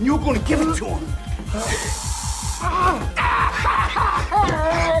 and you're gonna give it to him.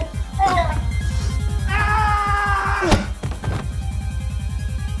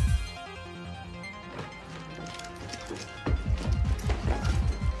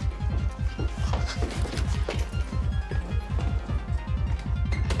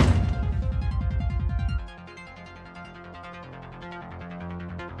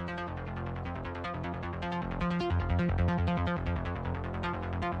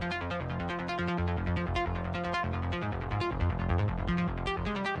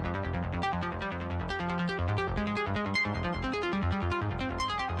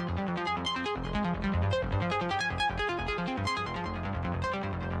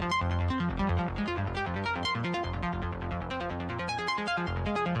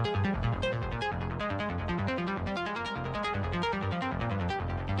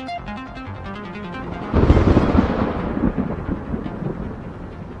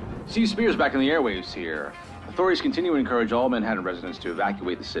 Steve Spears back in the airwaves here. Authorities continue to encourage all Manhattan residents to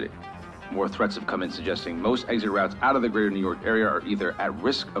evacuate the city. More threats have come in suggesting most exit routes out of the greater New York area are either at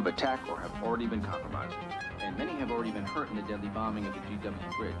risk of attack or have already been compromised. And and many have already been hurt in the deadly bombing of the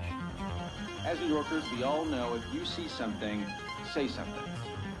GW Bridge. As New Yorkers, we all know if you see something, say something.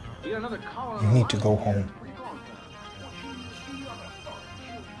 We got another call on You need to go home.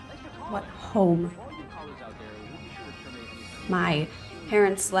 What home? My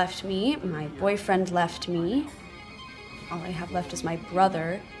parents left me, my boyfriend left me. All I have left is my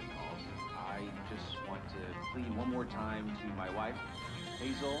brother. I just want to plead one more time to my wife,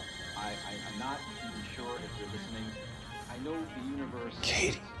 Hazel. I'm not even sure if you're listening. I know the universe...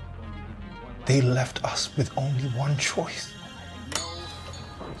 Katie, they left us with only one choice.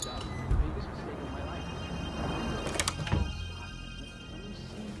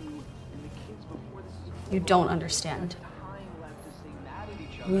 You don't understand.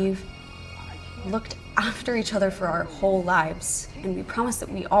 We've looked after each other for our whole lives, and we promised that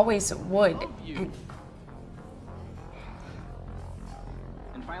we always would.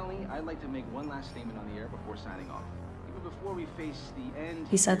 And finally, I'd like to make one last statement on the air before signing off. Even before we face the end...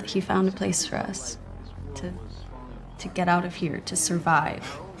 He said that he found a place for us to get out of here, to survive.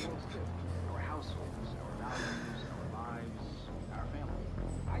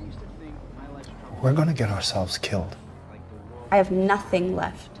 We're gonna get ourselves killed. I have nothing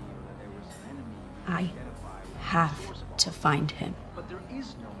left. I have to find him. But there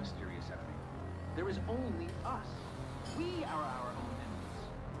is no mysterious enemy. There is only us. We are our own enemies.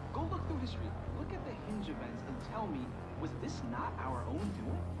 Go look through history. Look at the Hinge events and tell me, was this not our own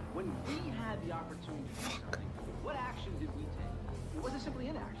doing? When we had the opportunity to do something, what action did we take? It wasn't simply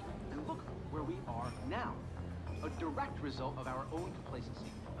inaction. And look where we are now. A direct result of our own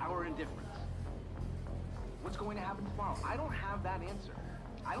complacency, our indifference. What's going to happen tomorrow? I don't have that answer.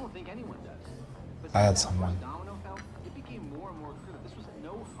 I don't think anyone does. But I had someone. Domino fell, it became more and more clear that this was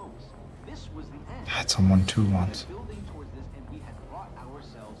no hoax. This was the end. I had someone too once. Building towards this, and we had brought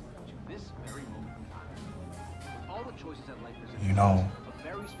ourselves to this very moment in time. With all the choices that life presents, You know, a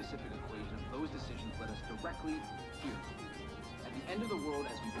very specific equation of those decisions led us directly here. At the end of the world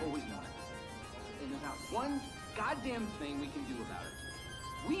as we've always known it. And there's not one goddamn thing we can do about it.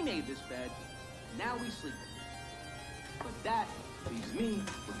 We made this bed, now we sleep in it. But that leaves me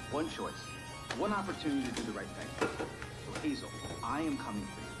with one choice, one opportunity to do the right thing. So Hazel, I am coming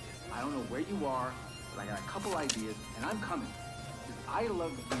for you. I don't know where you are, but I got a couple ideas, and I'm coming. Because I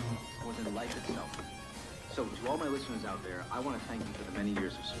love you more than life itself. So to all my listeners out there, I want to thank you for the many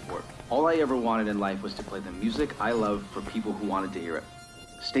years of support. All I ever wanted in life was to play the music I love for people who wanted to hear it.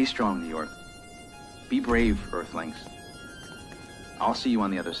 Stay strong, New York. Be brave, Earthlings. I'll see you on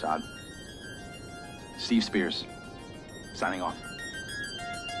the other side. Steve Spears, signing off.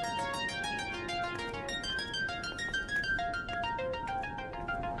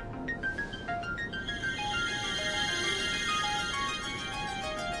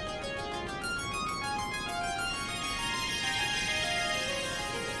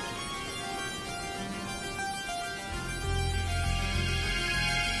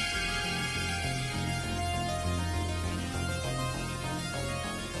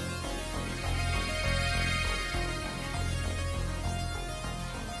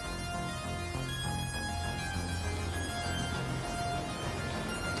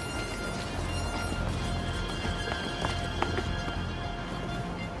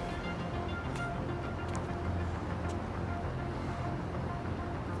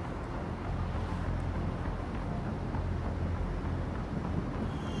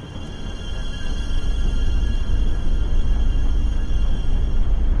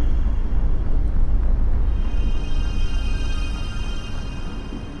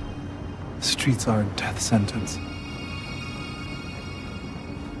 Streets are a death sentence.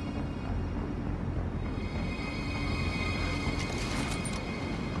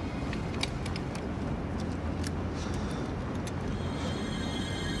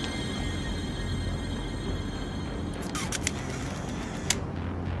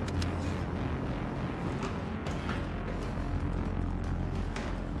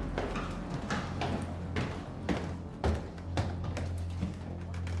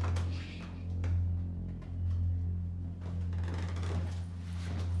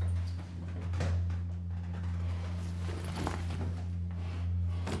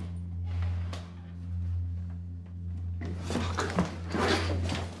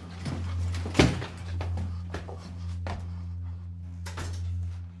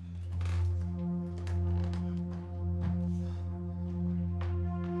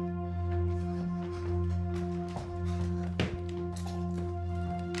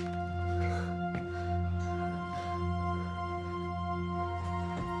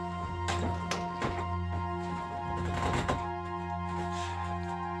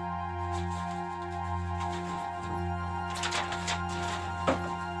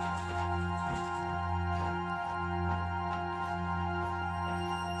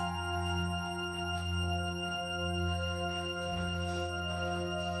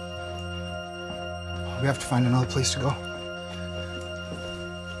 We have to find another place to go.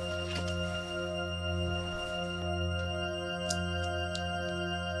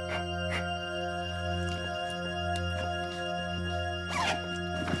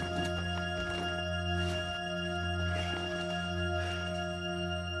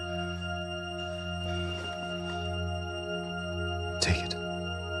 Take it.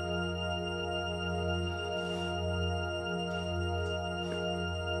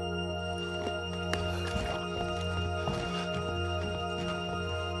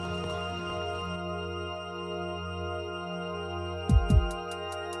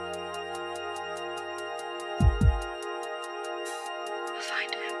 We'll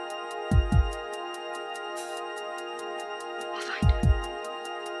find him. We'll find him.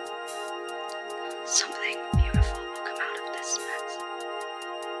 Something beautiful will come out of this mess.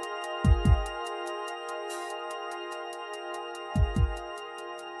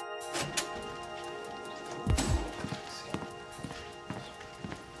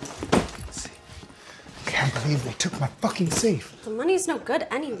 Can't believe they took my fucking safe. The money's no good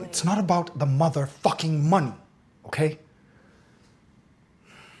anyway. It's not about the motherfucking money, okay?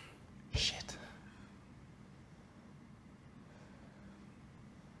 Shit.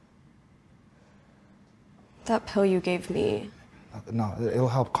 That pill you gave me. No, it'll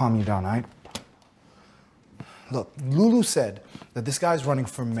help calm you down, all right? Look, Lulu said that this guy's running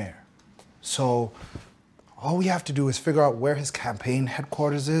for mayor. So all we have to do is figure out where his campaign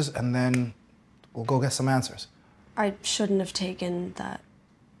headquarters is, and then we'll go get some answers. I shouldn't have taken that.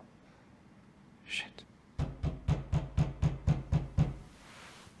 Shit.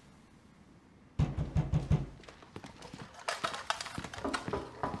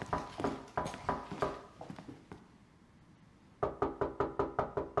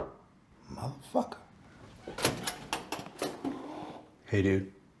 Motherfucker. Hey,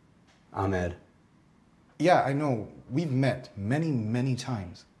 dude. I'm Ed. Yeah, I know. We've met many, many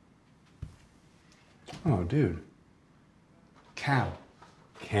times. Oh, dude. Cam.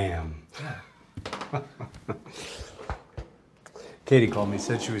 Cam. Katie called me,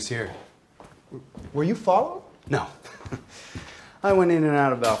 said she was here. Were you followed? No. I went in and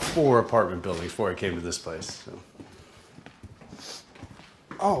out about 4 apartment buildings before I came to this place. So.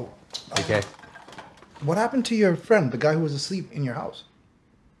 Oh. Okay. What happened to your friend, the guy who was asleep in your house?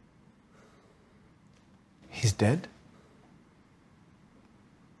 He's dead?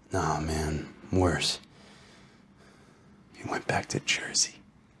 Nah, man. Worse. He went back to Jersey.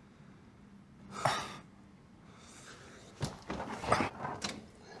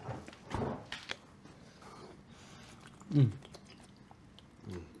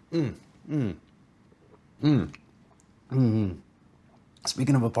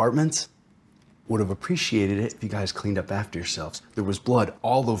 Speaking of apartments, would have appreciated it if you guys cleaned up after yourselves. There was blood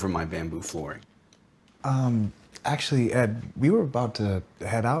all over my bamboo flooring. Actually, Ed, we were about to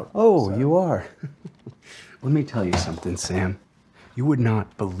head out. Oh, so. You are? Let me tell you something, Sam. You would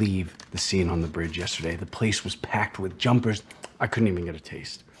not believe the scene on the bridge yesterday. The place was packed with jumpers. I couldn't even get a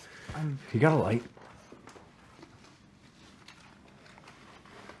taste. You got a light?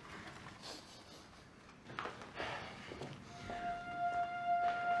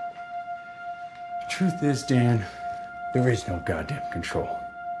 Truth is, Dan, there is no goddamn control.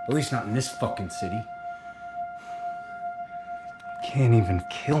 At least not in this fucking city. Can't even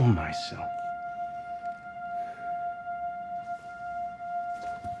kill myself.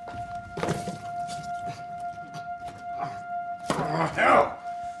 Oh, hell!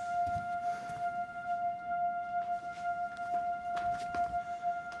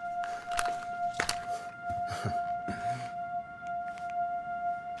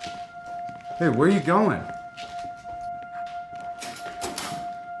 Hey, where are you going?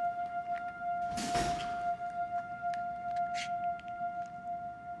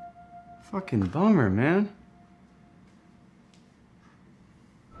 Fucking bummer, man.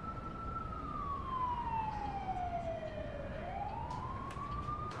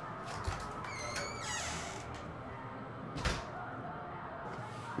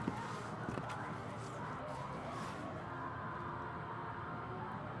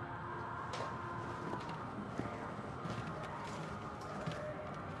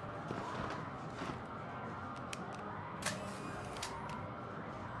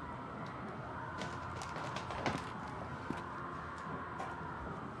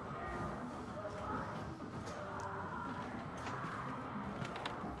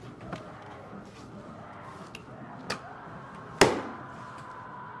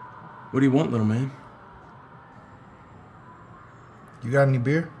 What do you want, little man? You got any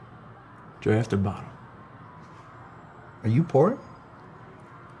beer? Draft or bottle? Are you pouring?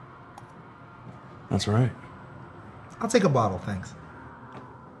 That's right. I'll take a bottle, thanks.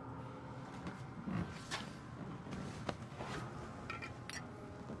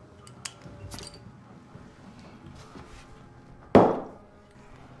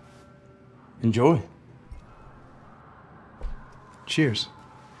 Enjoy. Cheers.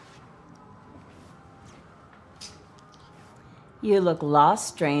 You look lost,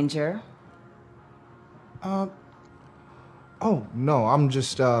 stranger. Oh, no, I'm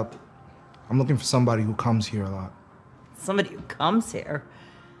just, I'm looking for somebody who comes here a lot. Somebody who comes here.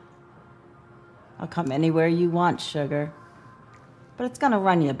 I'll come anywhere you want, sugar. But it's gonna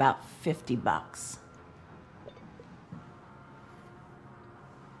run you about $50.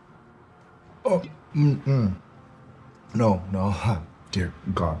 Oh, No, dear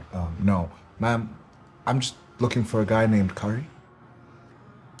God, no. Ma'am, I'm just looking for a guy named Curry.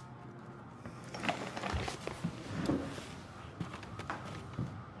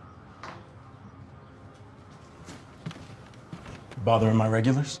 Bothering my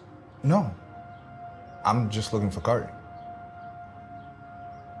regulars? No, I'm just looking for Curry.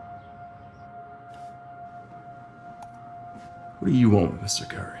 What do you want, Mr.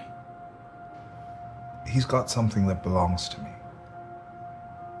 Curry? He's got something that belongs to me.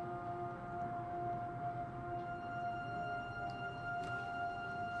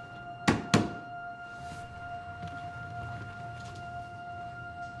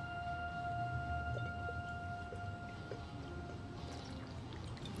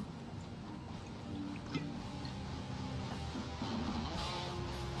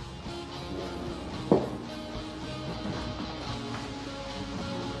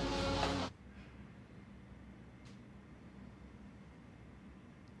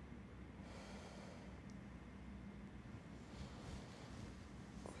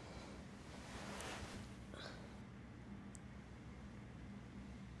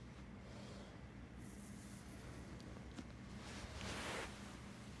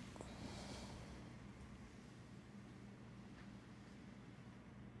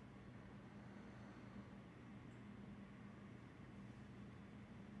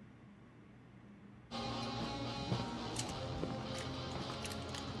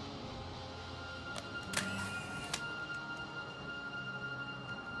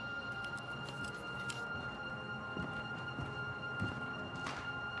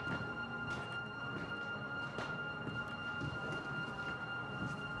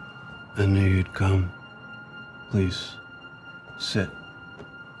 I knew you'd come. Please, sit.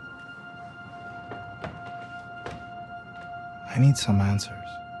 I need some answers.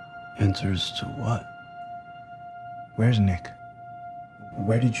 Answers to what? Where's Nick?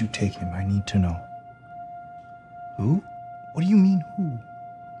 Where did you take him? I need to know. Who? What do you mean, who?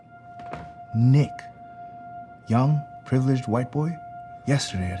 Nick. Young, privileged white boy?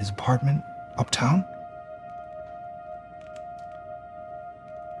 Yesterday at his apartment, uptown?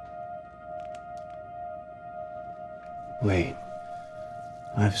 Wait.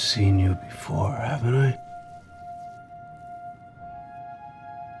 I've seen you before, haven't I?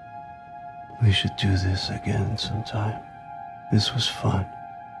 We should do this again sometime. This was fun.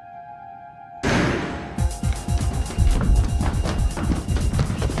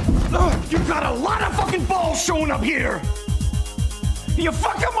 You got a lot of fucking balls showing up here! You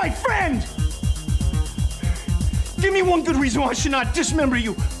fucked up my friend! Give me one good reason why I should not dismember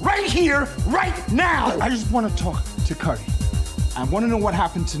you right here, right now! I just want to talk to Curry. I want to know what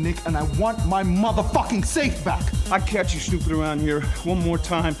happened to Nick, and I want my motherfucking safe back. I catch you snooping around here one more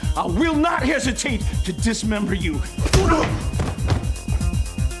time, I will not hesitate to dismember you.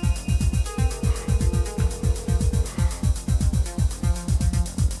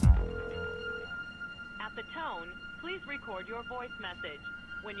 At the tone, please record your voice message.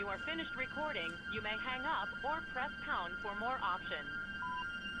 When you are finished recording, you may hang up or press pound for more options.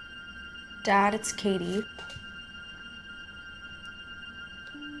 Dad, it's Katie.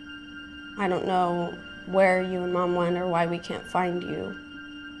 I don't know where you and Mom went or why we can't find you.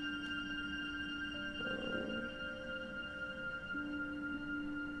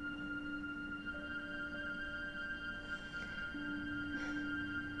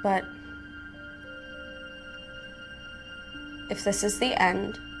 But if this is the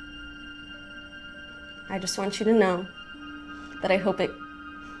end, I just want you to know that I hope it...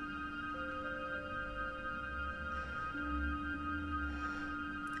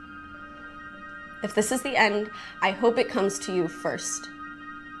 If this is the end, I hope it comes to you first.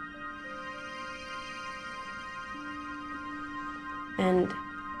 And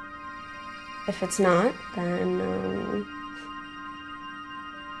if it's not, then,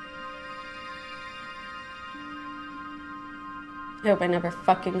 I hope I never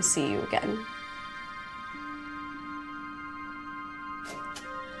fucking see you again.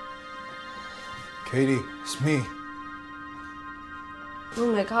 Katie, it's me.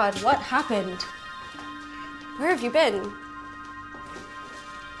 Oh my god, what happened? Where have you been?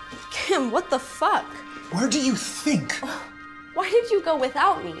 Kim, what the fuck? Where do you think? Why did you go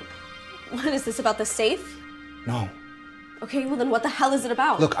without me? What is this about the safe? No. Okay, well then what the hell is it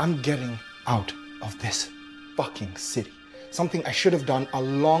about? Look, I'm getting out of this fucking city. Something I should have done a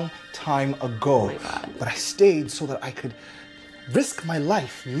long time ago. Oh my God. But I stayed so that I could risk my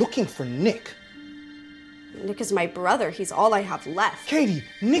life looking for Nick. Nick is my brother. He's all I have left. Katie,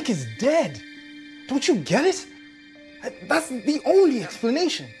 Nick is dead. Don't you get it? That's the only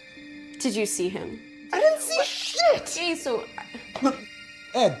explanation. Did you see him? I didn't see shit! Okay, so... Look,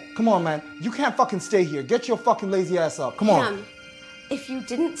 Ed, come on, man. You can't fucking stay here. Get your fucking lazy ass up. Come on. Cam, if you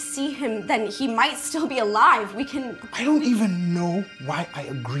didn't see him, then he might still be alive. We can... I don't even know why I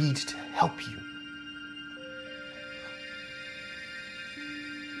agreed to help you.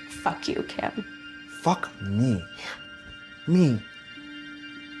 Fuck you, Cam. Fuck me. Me.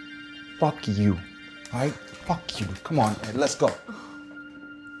 Fuck you. All right? Fuck you. Come on, Ed. Let's go.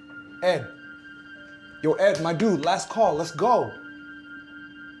 Ed. Yo, Ed, my dude, last call. Let's go.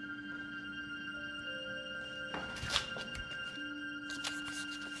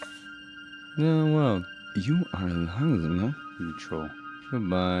 Yeah, well, you are losing control.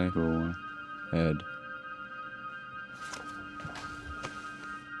 Goodbye, for Ed.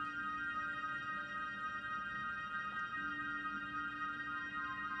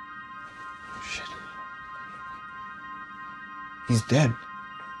 Shit. He's dead.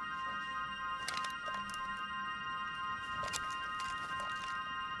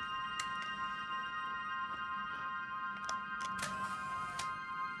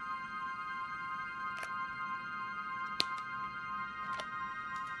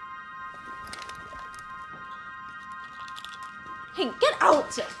 Hey, get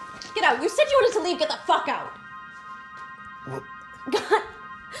out! Get out. You said you wanted to leave. Get the fuck out. What? God,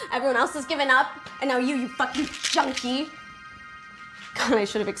 everyone else has given up, and now you fucking junkie. God, I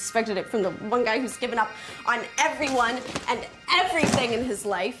should have expected it from the one guy who's given up on everyone and everything in his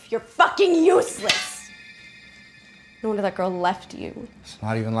life. You're fucking useless. No wonder that girl left you. It's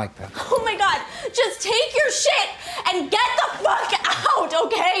not even like that. Oh my God, just take your shit and get the fuck out,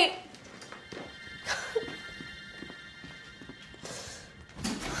 okay?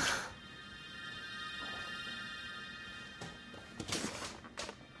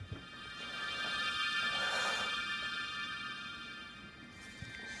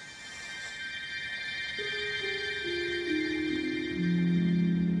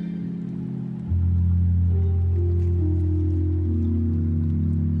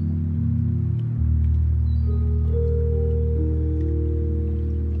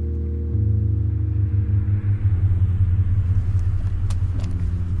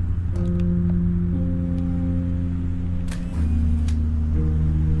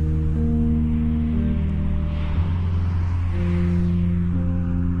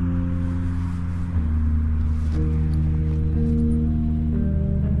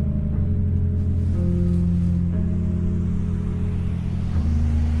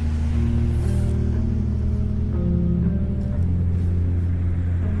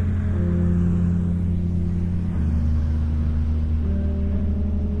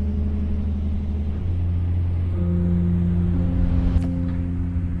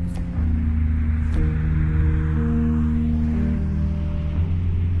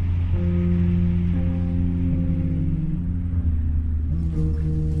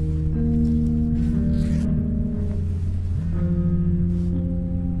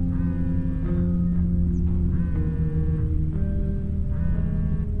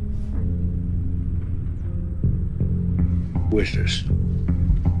 Who is this?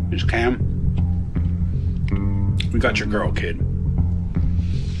 Is Cam? We got your girl, kid.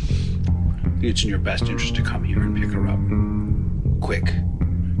 I think it's in your best interest to come here and pick her up. Quick.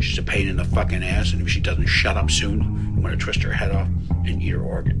 She's a pain in the fucking ass, and if she doesn't shut up soon, I'm gonna twist her head off and eat her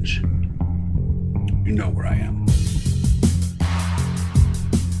organs. You know where I am.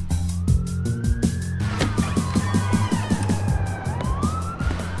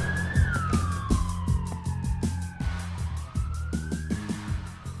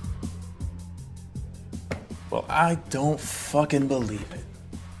 Well, I don't fucking believe it.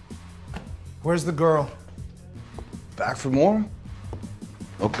 Where's the girl? Back for more?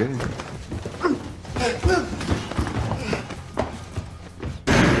 Okay.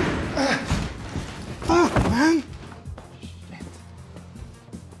 Fuck, man.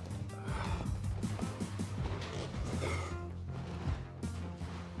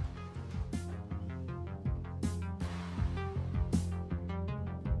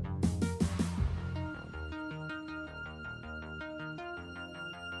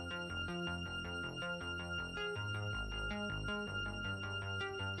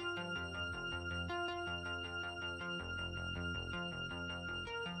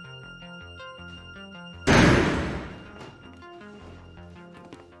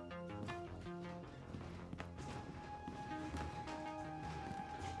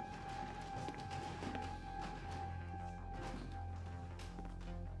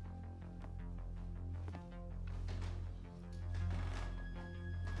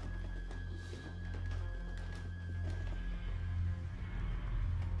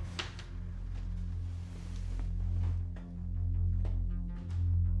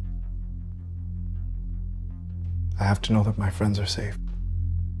 I have to know that my friends are safe.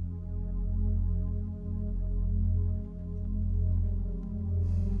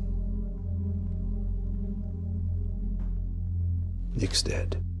 Nick's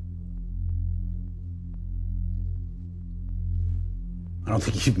dead. I don't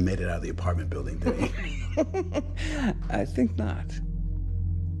think you've made it out of the apartment building, did you? I think not.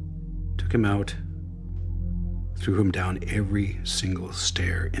 Took him out, threw him down every single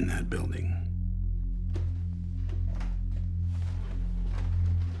stair in that building.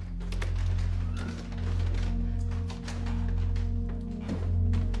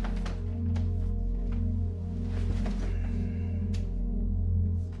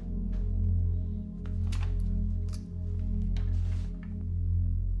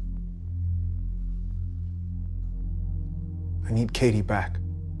 I need Katie back.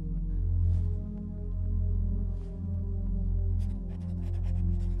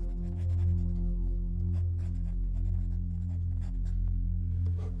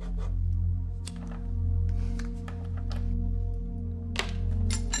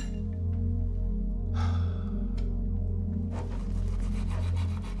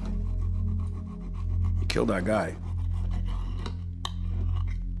 You killed our guy.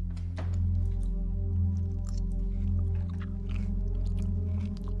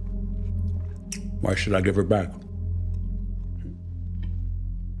 Why should I give her back?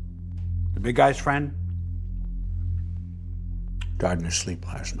 The big guy's friend died in his sleep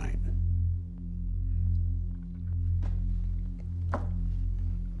last night.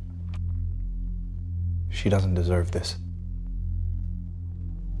 She doesn't deserve this.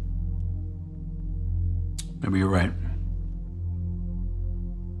 Maybe you're right.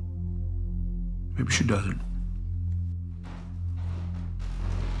 Maybe she doesn't.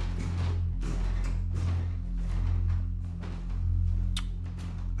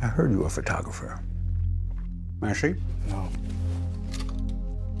 I heard you were a photographer. May I see? No.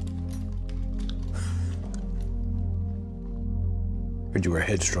 Heard you were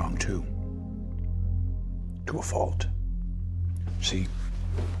headstrong, too. To a fault. See,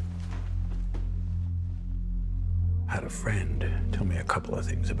 I had a friend tell me a couple of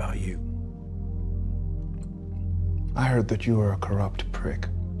things about you. I heard that you were a corrupt prick.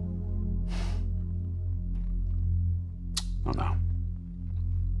 Oh, no.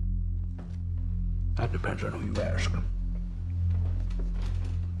 That depends on who you ask.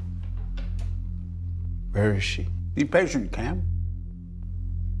 Where is she? Be patient, Cam.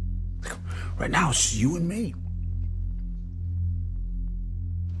 Right now, it's you and me.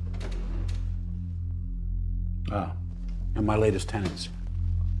 Ah, and my latest tenants.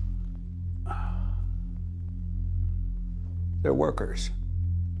 They're workers.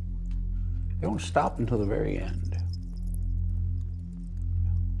 They don't stop until the very end.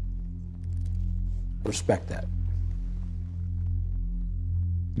 Respect that.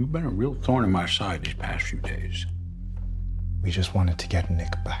 You've been a real thorn in my side these past few days. We just wanted to get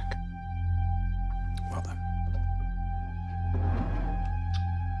Nick back. Well then.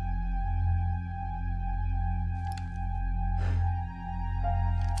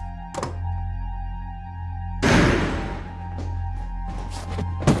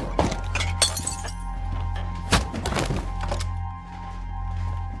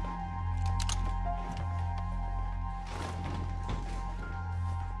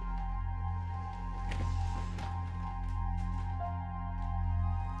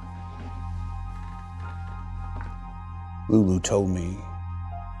 Lulu told me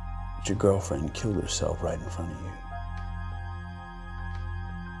that your girlfriend killed herself right in front of you.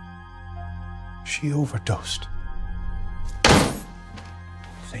 She overdosed.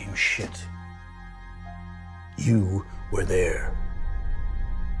 Same shit. You were there.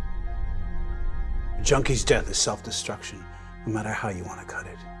 A junkie's death is self-destruction, no matter how you want to cut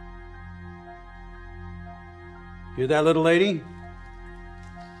it. Hear that, little lady?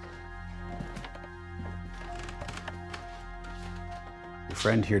 Your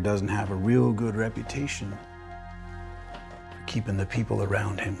friend here doesn't have a real good reputation for keeping the people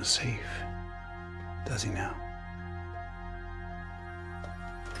around him safe, does he now?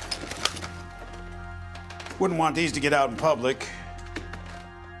 Wouldn't want these to get out in public.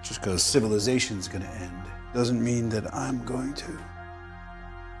 Just because civilization's gonna end doesn't mean that I'm going to.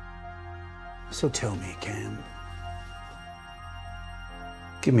 So tell me, Cam,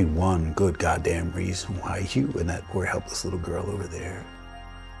 give me one good goddamn reason why you and that poor helpless little girl over there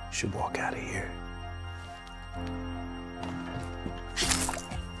should walk out of here.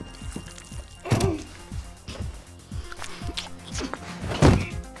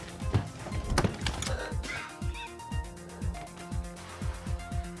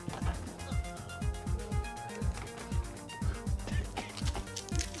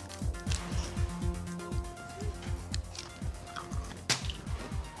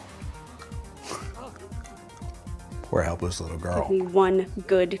 Poor helpless little girl. Give me one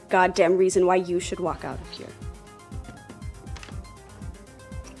good goddamn reason why you should walk out of here.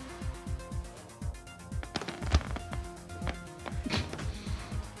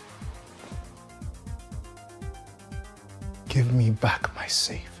 Give me back my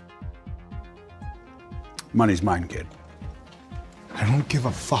safe. Money's mine, kid. I don't give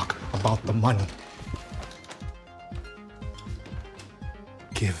a fuck about the money.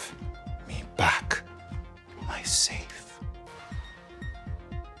 Give me back my safe.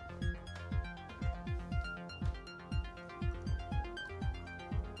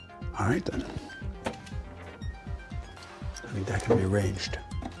 All right, then. I think that can be arranged.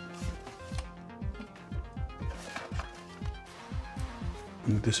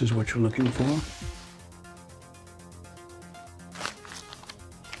 And this is what you're looking for?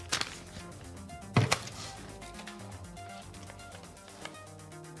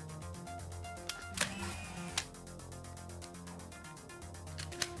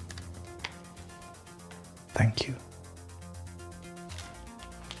 Thank you.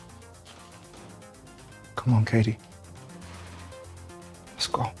 Come on, Katie. Let's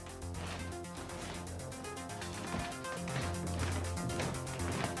go.